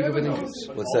as big of an increase.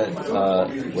 What's that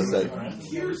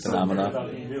phenomena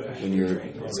when you're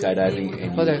skydiving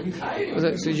and What's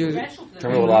that? So you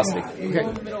terminal velocity? okay?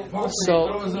 So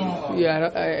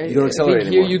You don't accelerate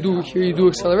here anymore. Here you do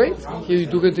accelerate. Here you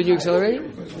do continue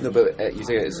accelerating. No, but you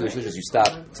say as soon as you stop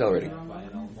accelerating.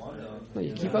 No,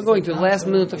 you keep on going to the last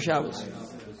minute of Shabbos.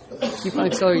 Keep on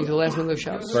accelerating to the last minute of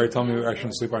Shabbos. Sorry, tell me I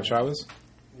shouldn't sleep on Shabbos.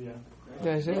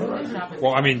 Did I say that?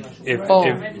 Well, I mean, if Oh.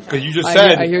 because you just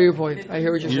said I hear your point. I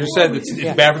hear what you're you saying. just said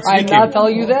it's bad for I'm speaking. not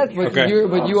telling you that, but Okay.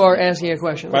 you are asking a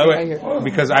question. By the Okay, I way, hear.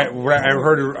 because I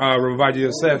heard Rabbi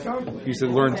Yosef used to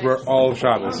learn through all of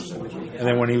Shabbos, and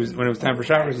then when it was time for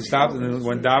Shabbos, he stopped and then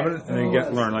went daven and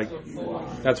then learn. Like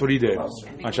that's what he did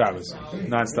on Shabbos,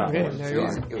 nonstop. Okay, there you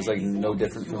are. It was like no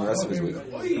different from the rest of his week.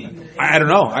 I don't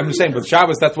know. I'm just saying, but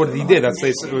Shabbos, that's what he did. That's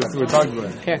what we're talking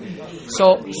about. Okay.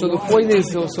 So the point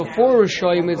is, so for Rosh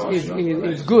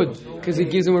Hashanah, it's good because it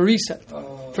gives him a reset.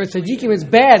 For Tzaddikim, it's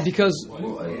bad because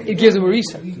it gives him a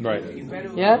reset. Right.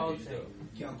 Yeah?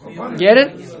 Get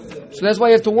it? So that's why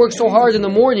you have to work so hard in the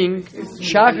morning.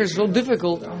 Shachar is so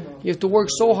difficult. You have to work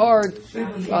so hard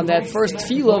on that first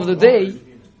feel of the day.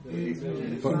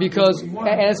 Because and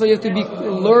that's why you have to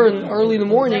learn early in the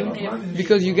morning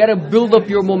because you got to build up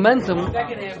your momentum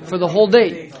for the whole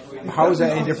day. How is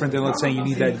that any different than let's say you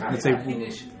need that? Let's say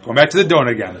going back to the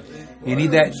donut again. You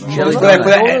need that for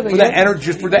that energy,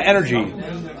 just for that energy.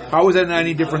 How is that not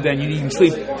any different than you need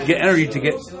sleep to get energy to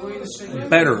get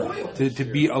better, to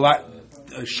be a lot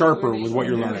sharper with what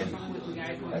you're learning?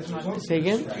 Say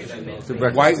again?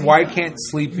 Why can't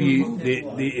sleep be?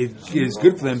 It is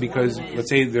good for them because let's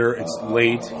say it's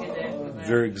late,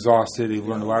 they're exhausted. They've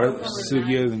learned a lot of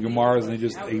sugyas and gemaras,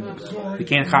 and they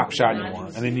can't hop shot anymore,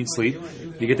 and they need sleep.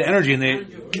 They get the energy, and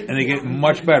they get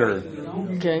much better.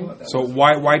 Okay. So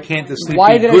why can't the sleep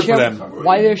be good for them?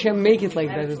 Why did Hashem make it like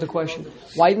that is the question.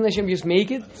 Why didn't Hashem just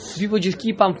make it? People just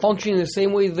keep on functioning the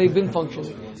same way they've been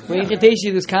functioning. When you teach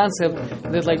you this concept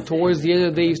that like towards the end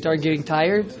of the day you start getting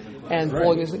tired and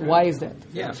falling asleep. Why is that?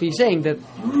 Yeah. So he's saying that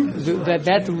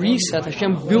that reset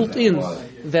Hashem built in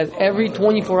that every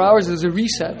 24 hours there's a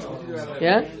reset.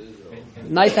 Yeah?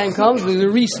 Nighttime comes, there's a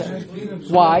reset.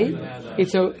 Why?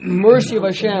 It's a mercy of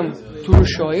Hashem to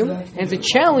Rishoyim, and it's a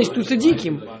challenge to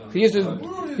Tzaddikim. You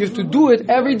have to do it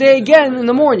every day again in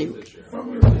the morning.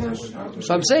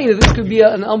 So I'm saying that this could be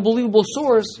an unbelievable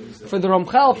source for the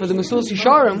Ramchal, for the Mesilas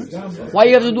Yesharim, why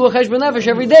you have to do a Cheshbon Nefesh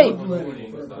every day.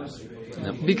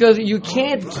 Because you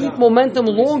can't keep momentum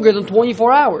longer than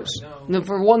 24 hours. Than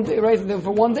for one day, right? Than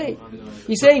for one day.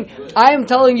 He's saying, I am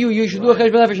telling you, you should do a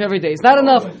Cheshbon Nefesh every day. It's not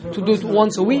enough to do it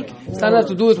once a week. It's not enough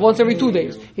to do it once every 2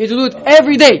 days. You have to do it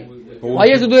every day. Why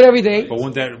you have to do it every day? But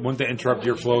wouldn't that interrupt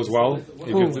your flow as well?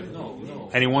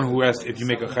 Anyone who asks if you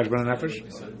make a Cheshbon Nefesh?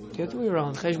 The other way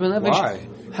around. Cheshbon Nefesh Why?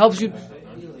 helps you.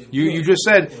 You just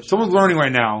said someone's learning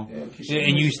right now,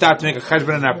 and you stop to make a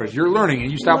Cheshbon Nefesh. You're learning,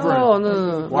 and you stop learning.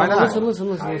 No. Why not?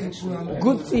 Listen.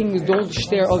 Good things don't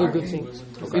share other good things.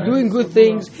 You're doing good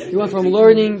things. You went from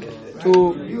learning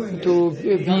to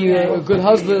being a good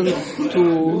husband,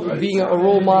 to being a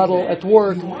role model at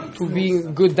work, to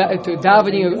being good, to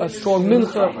davening a strong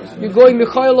mincha. You're going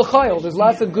mechayil l'chayil. There's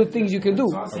lots of good things you can do.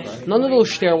 None of those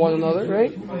share one another,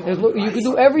 right? You can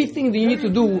do everything that you need to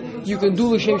do. You can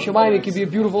do l'shem shamayim. It can be a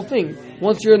beautiful thing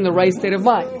once you're in the right state of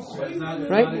mind,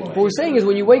 right? What we're saying is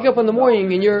when you wake up in the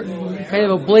morning and you're kind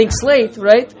of a blank slate,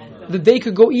 right? The day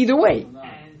could go either way.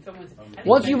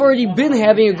 Once you've already been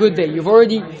having a good day, you've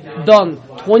already done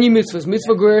 20 mitzvahs,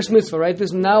 mitzvah gereres mitzvah, right?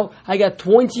 This now I got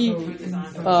 20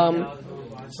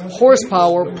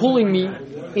 horsepower pulling me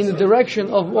in the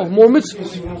direction of more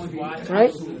mitzvahs,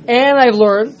 right? And I've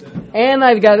learned, and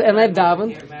I've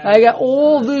davened. I got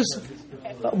all this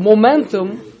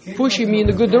momentum pushing me in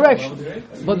the good direction.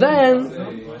 But then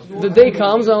the day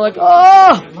comes, and I'm like,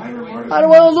 I don't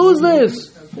want to lose this.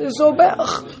 This is so bad.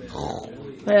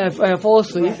 I fall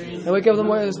asleep. I wake up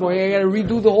this morning. I got to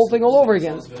redo the whole thing all over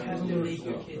again.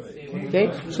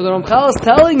 Okay, so the Ramchal is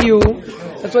telling you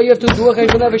that's why you have to do a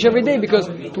Cheshbon Nefesh every day, because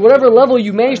to whatever level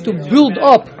you manage to build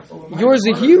up your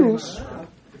zehirus,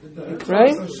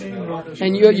 right,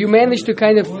 and you manage to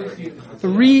kind of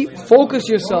refocus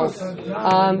yourself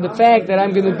on the fact that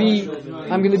I'm gonna be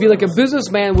like a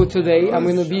businessman with today. I'm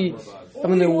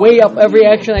gonna weigh up every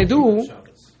action I do.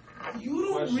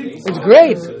 It's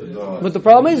great, but the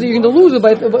problem is that you're gonna lose it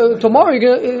by tomorrow.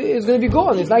 It's gonna be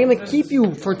gone. It's not gonna keep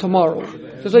you for tomorrow.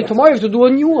 Just like tomorrow, you have to do a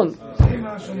new one.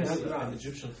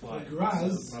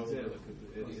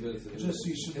 Just so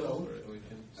you should know.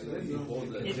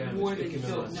 It's more than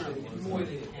more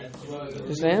than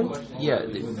Understand? Yeah,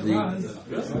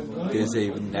 there's a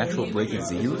natural break in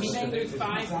Zehirus.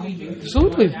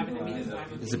 Absolutely.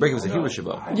 There's a break of Zehirus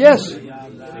Shabbat. Yes.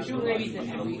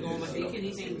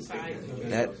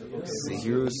 That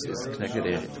Zehirus is connected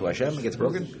to Hashem and gets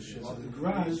broken. I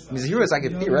mean, Zehirus, I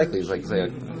could theoretically, it's like say,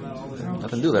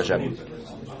 nothing to do with Hashem.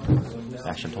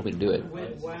 Hashem told me to do it.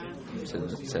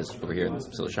 It says over here in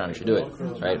Mesilas Yesharim you should do it,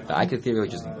 right? But I could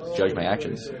theoretically just judge my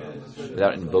actions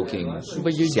without invoking.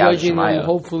 But you're Siyat judging Shemaya. them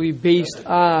hopefully based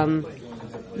on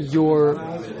your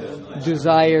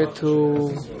desire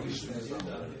to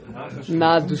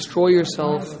not destroy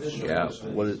yourself. Yeah.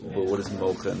 What is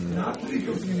Mocha?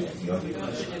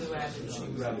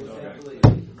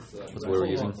 What's the word we're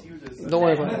using? Don't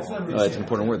worry about it. No, it's an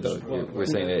important word though. We're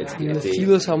saying that it's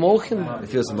Nefilas hamochin.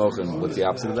 Nefilas hamochin. What's the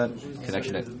opposite of that?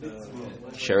 Connection to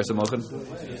Sheres hamochin.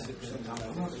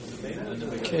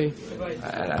 Okay.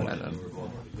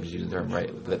 I'm just using the term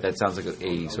right. But that sounds like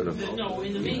a sort of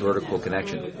a vertical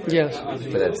connection. Yes.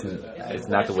 But it's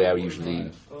not the way I would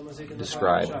usually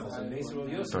describe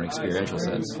from an experiential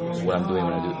sense what I'm doing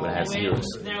when I have Zehirus.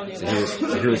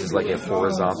 Zehirus is like a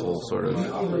horizontal sort of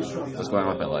what's going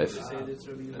on with my life.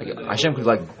 Like Hashem could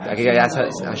I could ask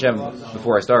Hashem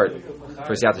before I start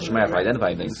for Siyat Shemaya for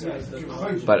identifying things.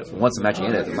 But once I'm actually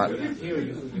in it,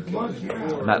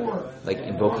 I'm not like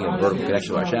invoking a vertical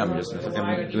connection with Hashem.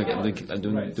 I'm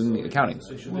doing the accounting.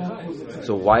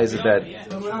 So why is it that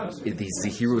the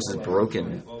Zehirus is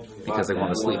broken because I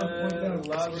want to sleep?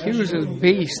 Zehirus is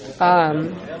based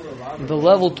on the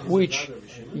level to which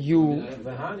you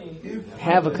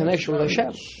have a connection with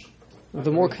Hashem.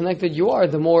 The more connected you are,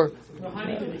 the more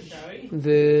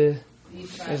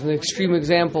as an extreme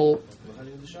example,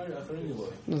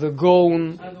 the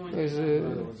Gaon is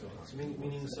a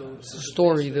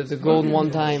story that the Gaon one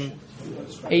time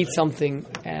ate something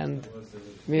and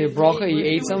made a bracha. He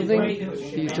ate something,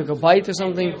 he took a bite or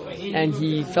something, and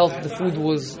he felt that the food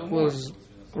was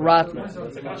rotten.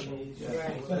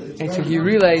 And so he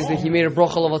realized that he made a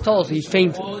bracha levatal, so he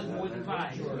fainted.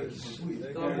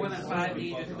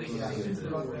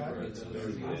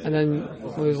 And then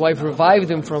when his wife revived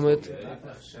him from it,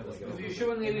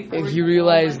 and he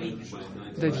realized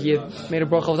that he had made a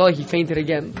bracha levatal, he fainted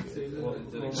again.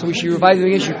 So when she revived him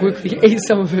again, she quickly ate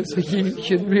some of it, so he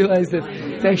should realize that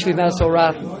it's actually not so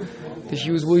rotten, that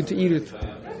she was willing to eat it.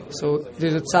 So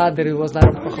there's a tzad that it was not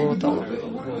a bracha levatal.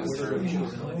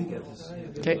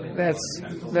 Okay,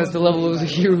 that's the level of the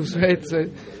Zehirus, right? So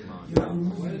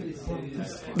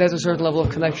that's a certain level of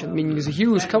connection. Meaning the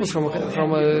Zehirus comes from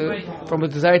a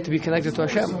desire to be connected to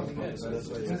Hashem.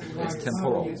 It's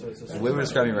temporal. The way we're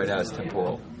describing it right now is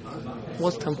temporal.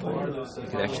 What's temporal?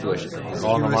 Connection to Hashem.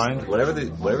 All in the mind. Whatever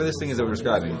this thing is that we're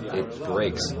describing, it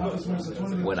breaks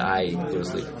when I go to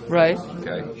sleep. Right.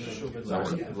 Okay. So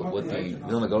what the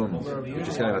Vilna Gaon, you're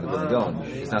just kind of about the Vilna Gaon,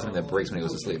 it's not something that breaks when he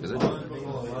goes to sleep, is it?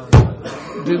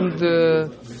 Didn't the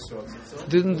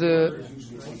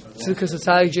Tzidkas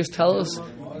Tzaddik just tell us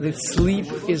that sleep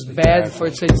is bad for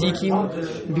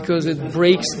tzaddikim because it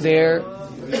breaks their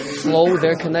flow,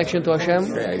 their connection to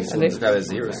Hashem? Yeah, you describe it as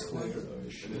Zehirus.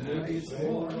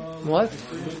 What?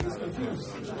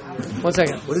 1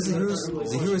 second. What is Zehirus?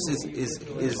 Zehirus is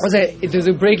 1 second. Does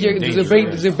it break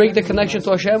the connection to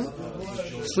Hashem?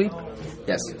 Sleep?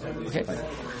 yes. Okay.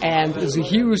 And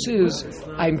Zehirus is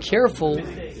I'm careful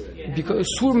because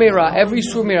Sur Meira, every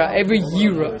Sur Meira, every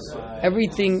Yira, every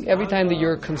time that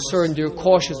you're concerned, you're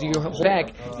cautious, you're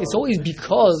back, it's always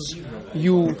because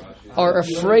you are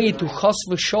afraid to chas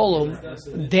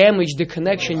v'sholom damage the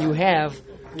connection you have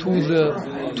to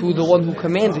the one who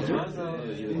commanded you.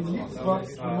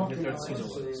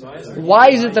 Why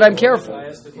is it that I'm careful?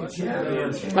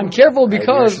 I'm careful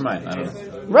because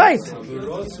right.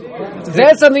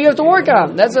 That's something you have to work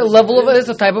on. That's a level of it's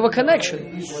a type of a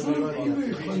connection.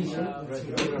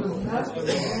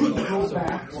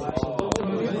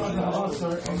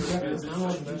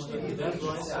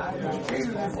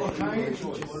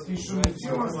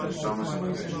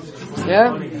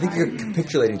 Yeah? I think you're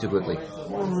capitulating too quickly.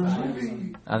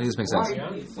 I don't think this makes sense.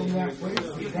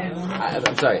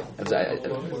 I'm sorry.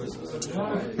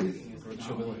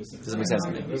 Doesn't make sense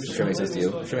to me. Sure makes sense to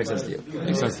you. Sure makes sense to you.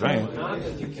 Makes sense to me.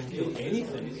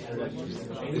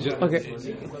 Okay.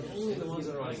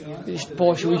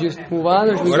 Paul, should we just move on?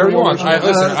 Or should we Whatever you go want. on?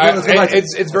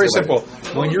 It's very simple.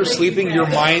 When you're sleeping, your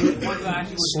mind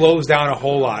slows down a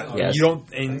whole lot. Yes. You don't,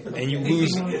 and you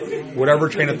lose whatever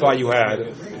train of thought you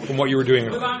had from what you were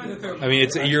doing. I mean,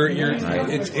 it's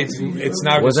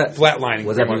now Was just that flatlining.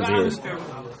 Was that pretty from much. yours?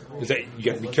 Is that you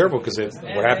got to be careful because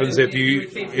what happens if you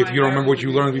don't remember what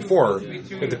you learned before? You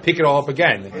have to pick it all up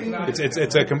again. You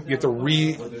have to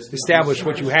re-establish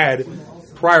what you had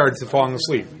prior to falling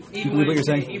asleep. Do you believe what you're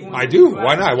saying? I do.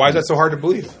 Why not? Why is that so hard to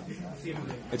believe?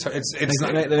 It's not,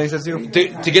 That makes sense to you?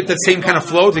 to get the same kind of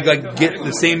flow to like get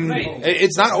the same.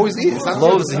 It's not always easy. It's not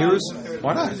Flow is the heroes.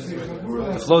 Why not? A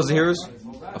flow is the heroes.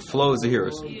 A flow is the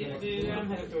heroes.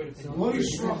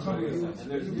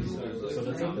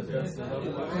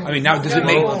 I mean, now does it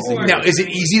make now? Is it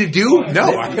easy to do?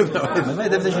 No, I don't know. My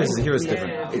definition of the hero is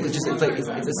different.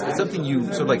 It's something you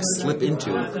sort of like slip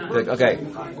into. Like, okay,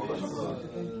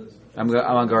 I'm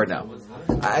on guard now.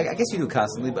 I guess you do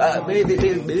constantly, but maybe the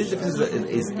difference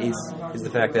is the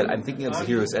fact that I'm thinking of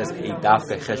Zahirus as a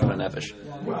dafka cheshbon nefesh.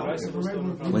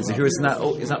 When Zahirus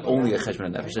is not only a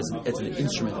cheshbon nefesh, it's an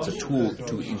instrument, it's a tool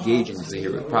to engage in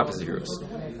Zahirus, proper Zahirus.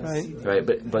 Right?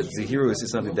 But Zahirus is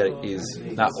something that is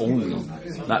not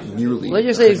merely. Let's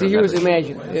just say Zahirus,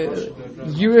 imagine.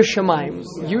 Yirah Shamayim.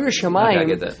 Yirah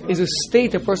Shamayim is a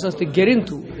state a person has to get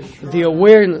into. The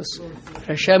awareness.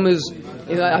 Hashem is,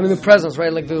 I'm in the presence,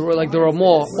 right? Like the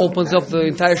Ramah opens up the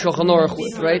entire Shulchan Aruch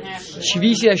with, right?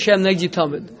 Shvisi Hashem Negdi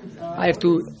Tamid. I have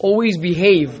to always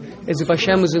behave as if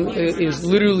Hashem is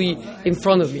literally in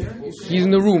front of me. He's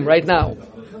in the room right now,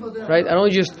 right? I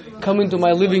don't just come into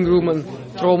my living room and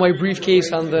throw my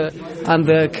briefcase on the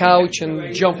couch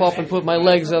and jump up and put my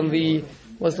legs on the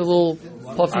what's the little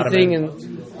puffy Ottoman. thing and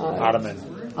Ottoman.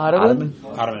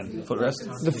 Footrest.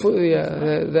 The foot,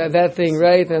 yeah, that thing,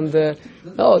 right? And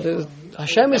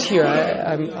Hashem is here.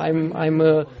 I'm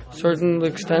a certain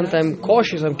extent. I'm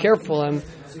cautious. I'm careful.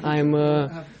 I'm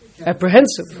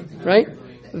apprehensive, right?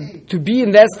 To be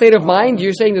in that state of mind,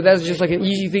 you're saying that that's just like an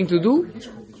easy thing to do?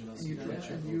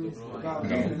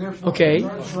 No. Okay,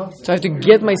 so I have to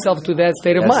get myself to that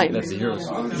state of mind. That's the heroes.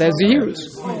 That's the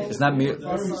heroes. It's not mere.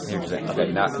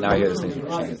 Okay, now I hear this thing.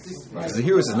 Because the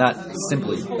heroes is not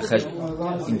simply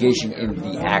engaging in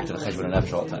the act of the cheshbon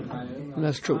nefesh all the time.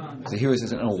 That's true. The heroes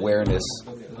is an awareness,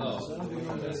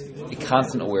 a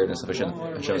constant awareness of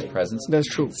Hashem's presence. That's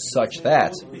true. Such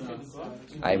that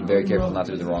I'm very careful not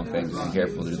to do the wrong thing. I'm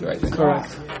careful to do the right thing.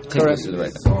 Correct. To do the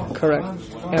right thing. Correct.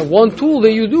 And one tool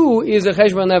that you do is a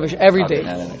cheshbon nefesh every day,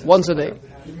 once a day.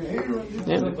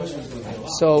 Yeah.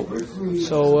 So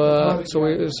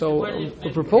we're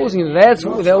proposing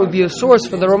that would be a source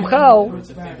for the Ramchal,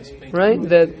 right?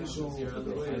 That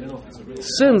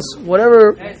since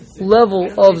whatever level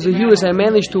of Zahirus I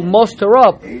managed to muster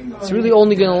up, it's really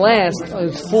only going to last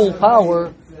its full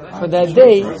power for that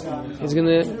day. It's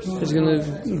gonna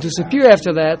disappear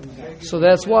after that. So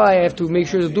that's why I have to make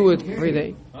sure to do it every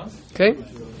day. Okay?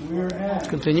 Let's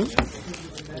continue.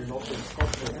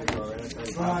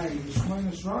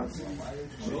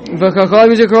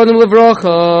 V'chachamim zikronim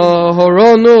levracha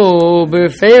horonu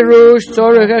b'feirush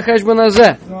tzorech hacheshbon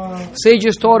hazeh.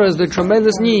 Sages taught us the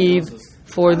tremendous need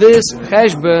for this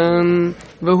cheshbon.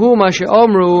 V'hu ma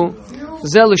she'amru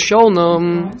zeh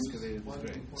l'shonam.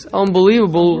 It's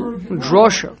unbelievable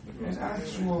drosha.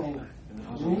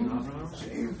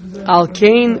 Al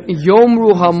kain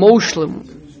yomru hamoshlim.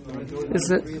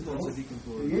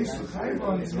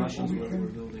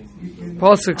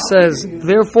 Pasuk says,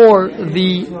 therefore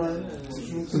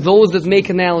those that make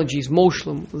analogies,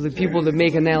 moshlim, the people that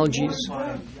make analogies,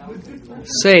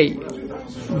 say,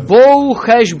 Bo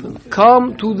Cheshbon,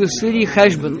 come to the city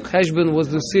Cheshbon. Cheshbon was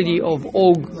the city of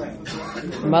Og,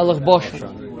 Malach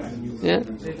Bashan. Yeah,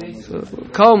 so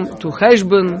come to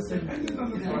Cheshbon.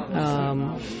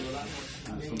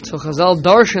 So Chazal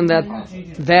darshan that,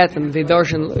 and they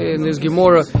darshan in this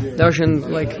Gemara,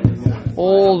 darshan like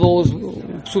all those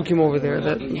psukim over there.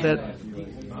 That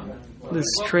this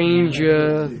strange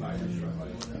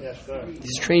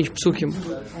psukim.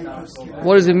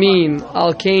 What does it mean?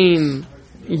 Al kain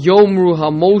yomru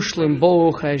hamoshlim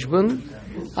bo cheshbon.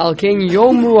 Al kain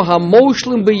yomru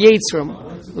hamoshlim beyetzram.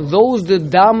 Those that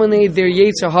dominate their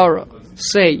Yetzer Hara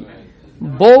say,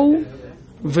 Bo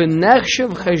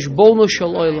v'nechshev cheshbono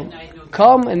shel olam.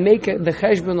 Come and make the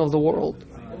cheshbon of the world.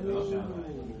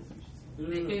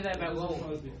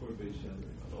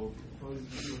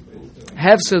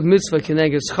 Hefsed mitzvah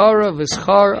keneged schara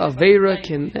v'schar aveira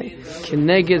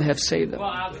keneged hefseda,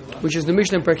 which is the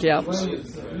Mishnah in Pirkei Avos.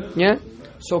 Yeah?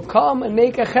 So come and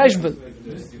make a cheshbon.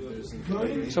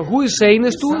 So who is saying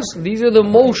this to us? These are the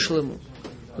moshlim.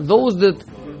 Those that,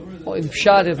 in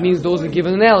Pshat it means those that give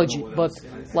an analogy. But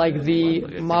like the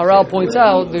Maharal points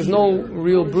out, there's no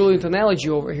real brilliant analogy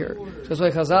over here. So that's why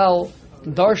Chazal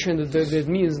darshan that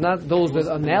means not those that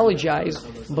analogize,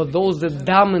 but those that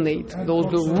dominate, those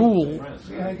that rule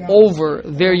over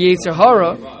their Yetzer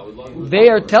Hara. They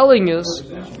are telling us,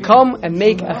 come and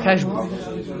make a cheshbon.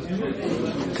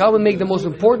 Come and make the most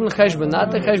important cheshbon,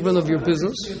 not the cheshbon of your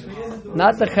business,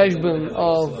 not the cheshbon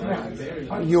of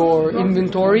your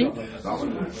inventory,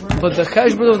 but the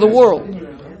cheshbon of the world.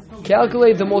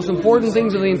 Calculate the most important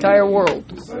things of the entire world.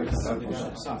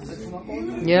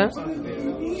 Yeah?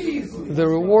 The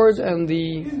reward and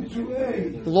the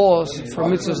loss for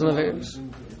mitzvahs and averos.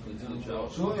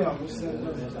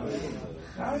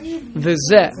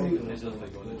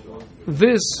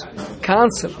 This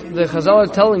concept that Chazal are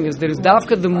telling us, there is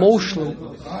dafka the moshlim,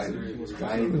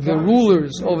 the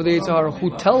rulers over the Yetzer Hara, who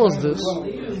tell us this.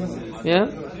 Yeah?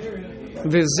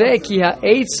 V'zeh ki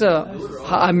ha'etza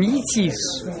ha'amitis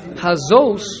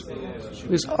hazos,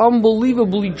 this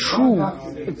unbelievably true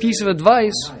piece of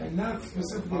advice,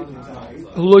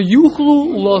 lo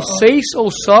yuchlu lo seis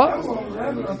osa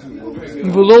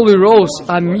v'lo liros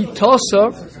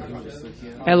amitosa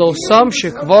elosam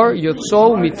shekvar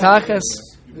yotzo mitaches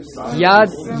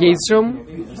yad yetzrim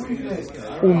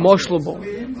umoshlobo.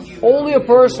 Only a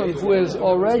person who has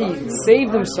already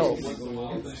saved himself,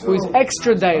 who is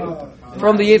extradited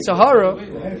from the Yetzer Hara,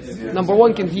 number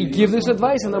one, can he give this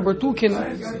advice, and number two, can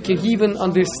he even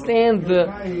understand the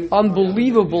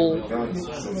unbelievable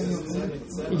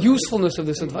usefulness of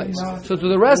this advice. So to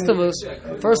the rest of us,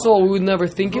 first of all, we would never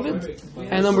think of it,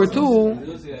 and number two,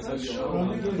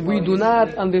 we do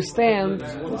not understand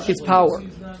its power,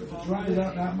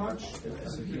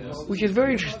 which is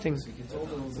very interesting.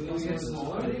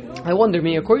 I wonder,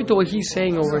 according to what he's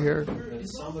saying over here,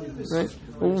 right?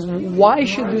 Why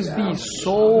should this be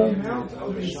so?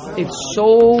 It's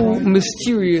so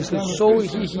mysterious. It's so.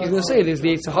 He's going to say this.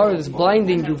 The Yetzer Hara is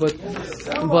blinding you, but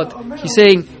he's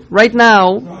saying right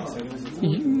now,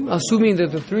 assuming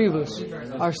that the three of us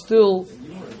are still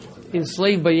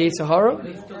enslaved by Yetzer Hara,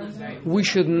 we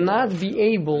should not be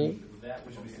able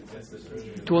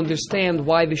to understand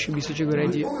why this should be such a good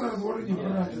idea.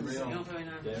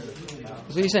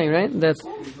 That's what he's saying, right? That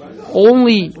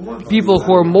only people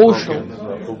who are emotional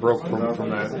who broke from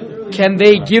that can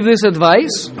they give this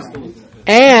advice,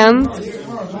 and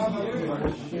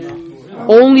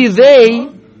only they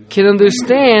can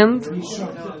understand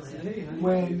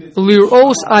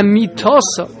liros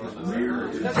amitosa.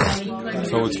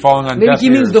 So it's falling on Maybe deaf he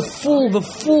ears. means the full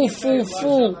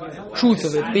truth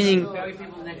of it, meaning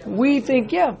we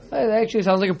think, yeah, that actually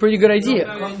sounds like a pretty good idea.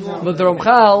 But the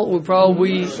Ramchal would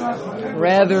probably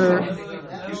rather,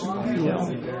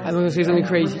 I'm going to say something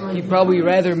crazy, he'd probably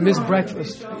rather miss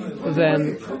breakfast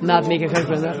than not make a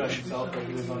cheshbon nefesh.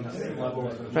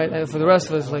 Right? And for the rest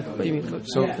of us, like, what do you mean? Look,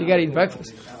 so you got to eat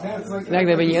breakfast. You're not going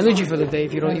to have any energy for the day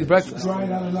if you don't eat breakfast.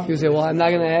 You say, well, I'm not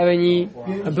going to have any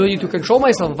ability to control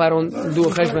myself if I don't do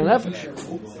a cheshbon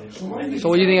nefesh. So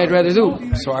what do you think I'd rather do?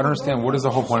 So I don't understand, what is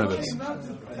the whole point of this?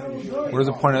 What is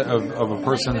the point of a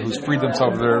person who's freed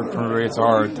themselves from the Yetzer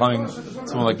Hara telling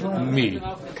someone like me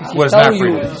what is not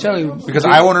freedom? Because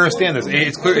I won't understand this.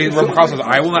 It's clear. Ramchal says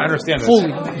I will not understand this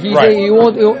fully.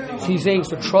 He's saying,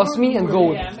 so trust me and go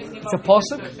with it. It's a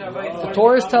pasuk. The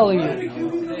Torah is telling you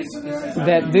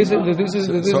that this is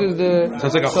the. So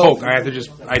it's like a chok. I just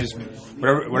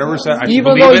whatever said. I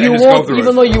even though you won't,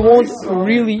 even though you won't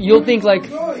really, you'll think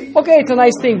like, okay, it's a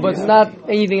nice thing, but not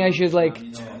anything I should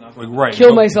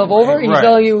kill myself over. He's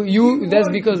telling you that's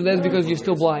because you're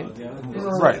still blind.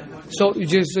 Right. So you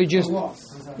just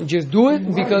do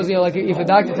it because if a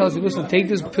doctor tells you, listen, take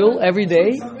this pill every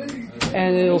day,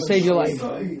 and it'll save your life.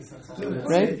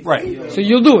 Right. Right. So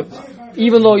you'll do it,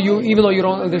 even though you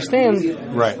don't understand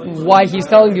why he's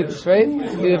telling you this. Right.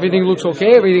 Everything looks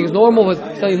okay, everything is normal, but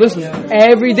he's telling you, listen,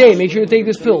 every day, make sure you take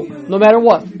this pill, no matter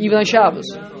what, even on Shabbos.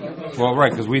 Well,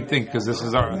 right, because the way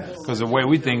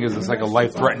we think is it's like a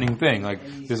life-threatening thing. Like,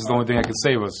 this is the only thing that could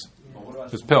save us,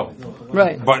 this pill.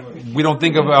 Right. But we don't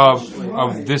think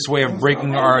of this way of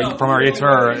breaking from our Yetzer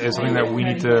Hara as something that we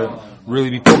need to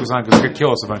really be focused on because it could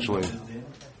kill us eventually.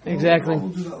 Exactly.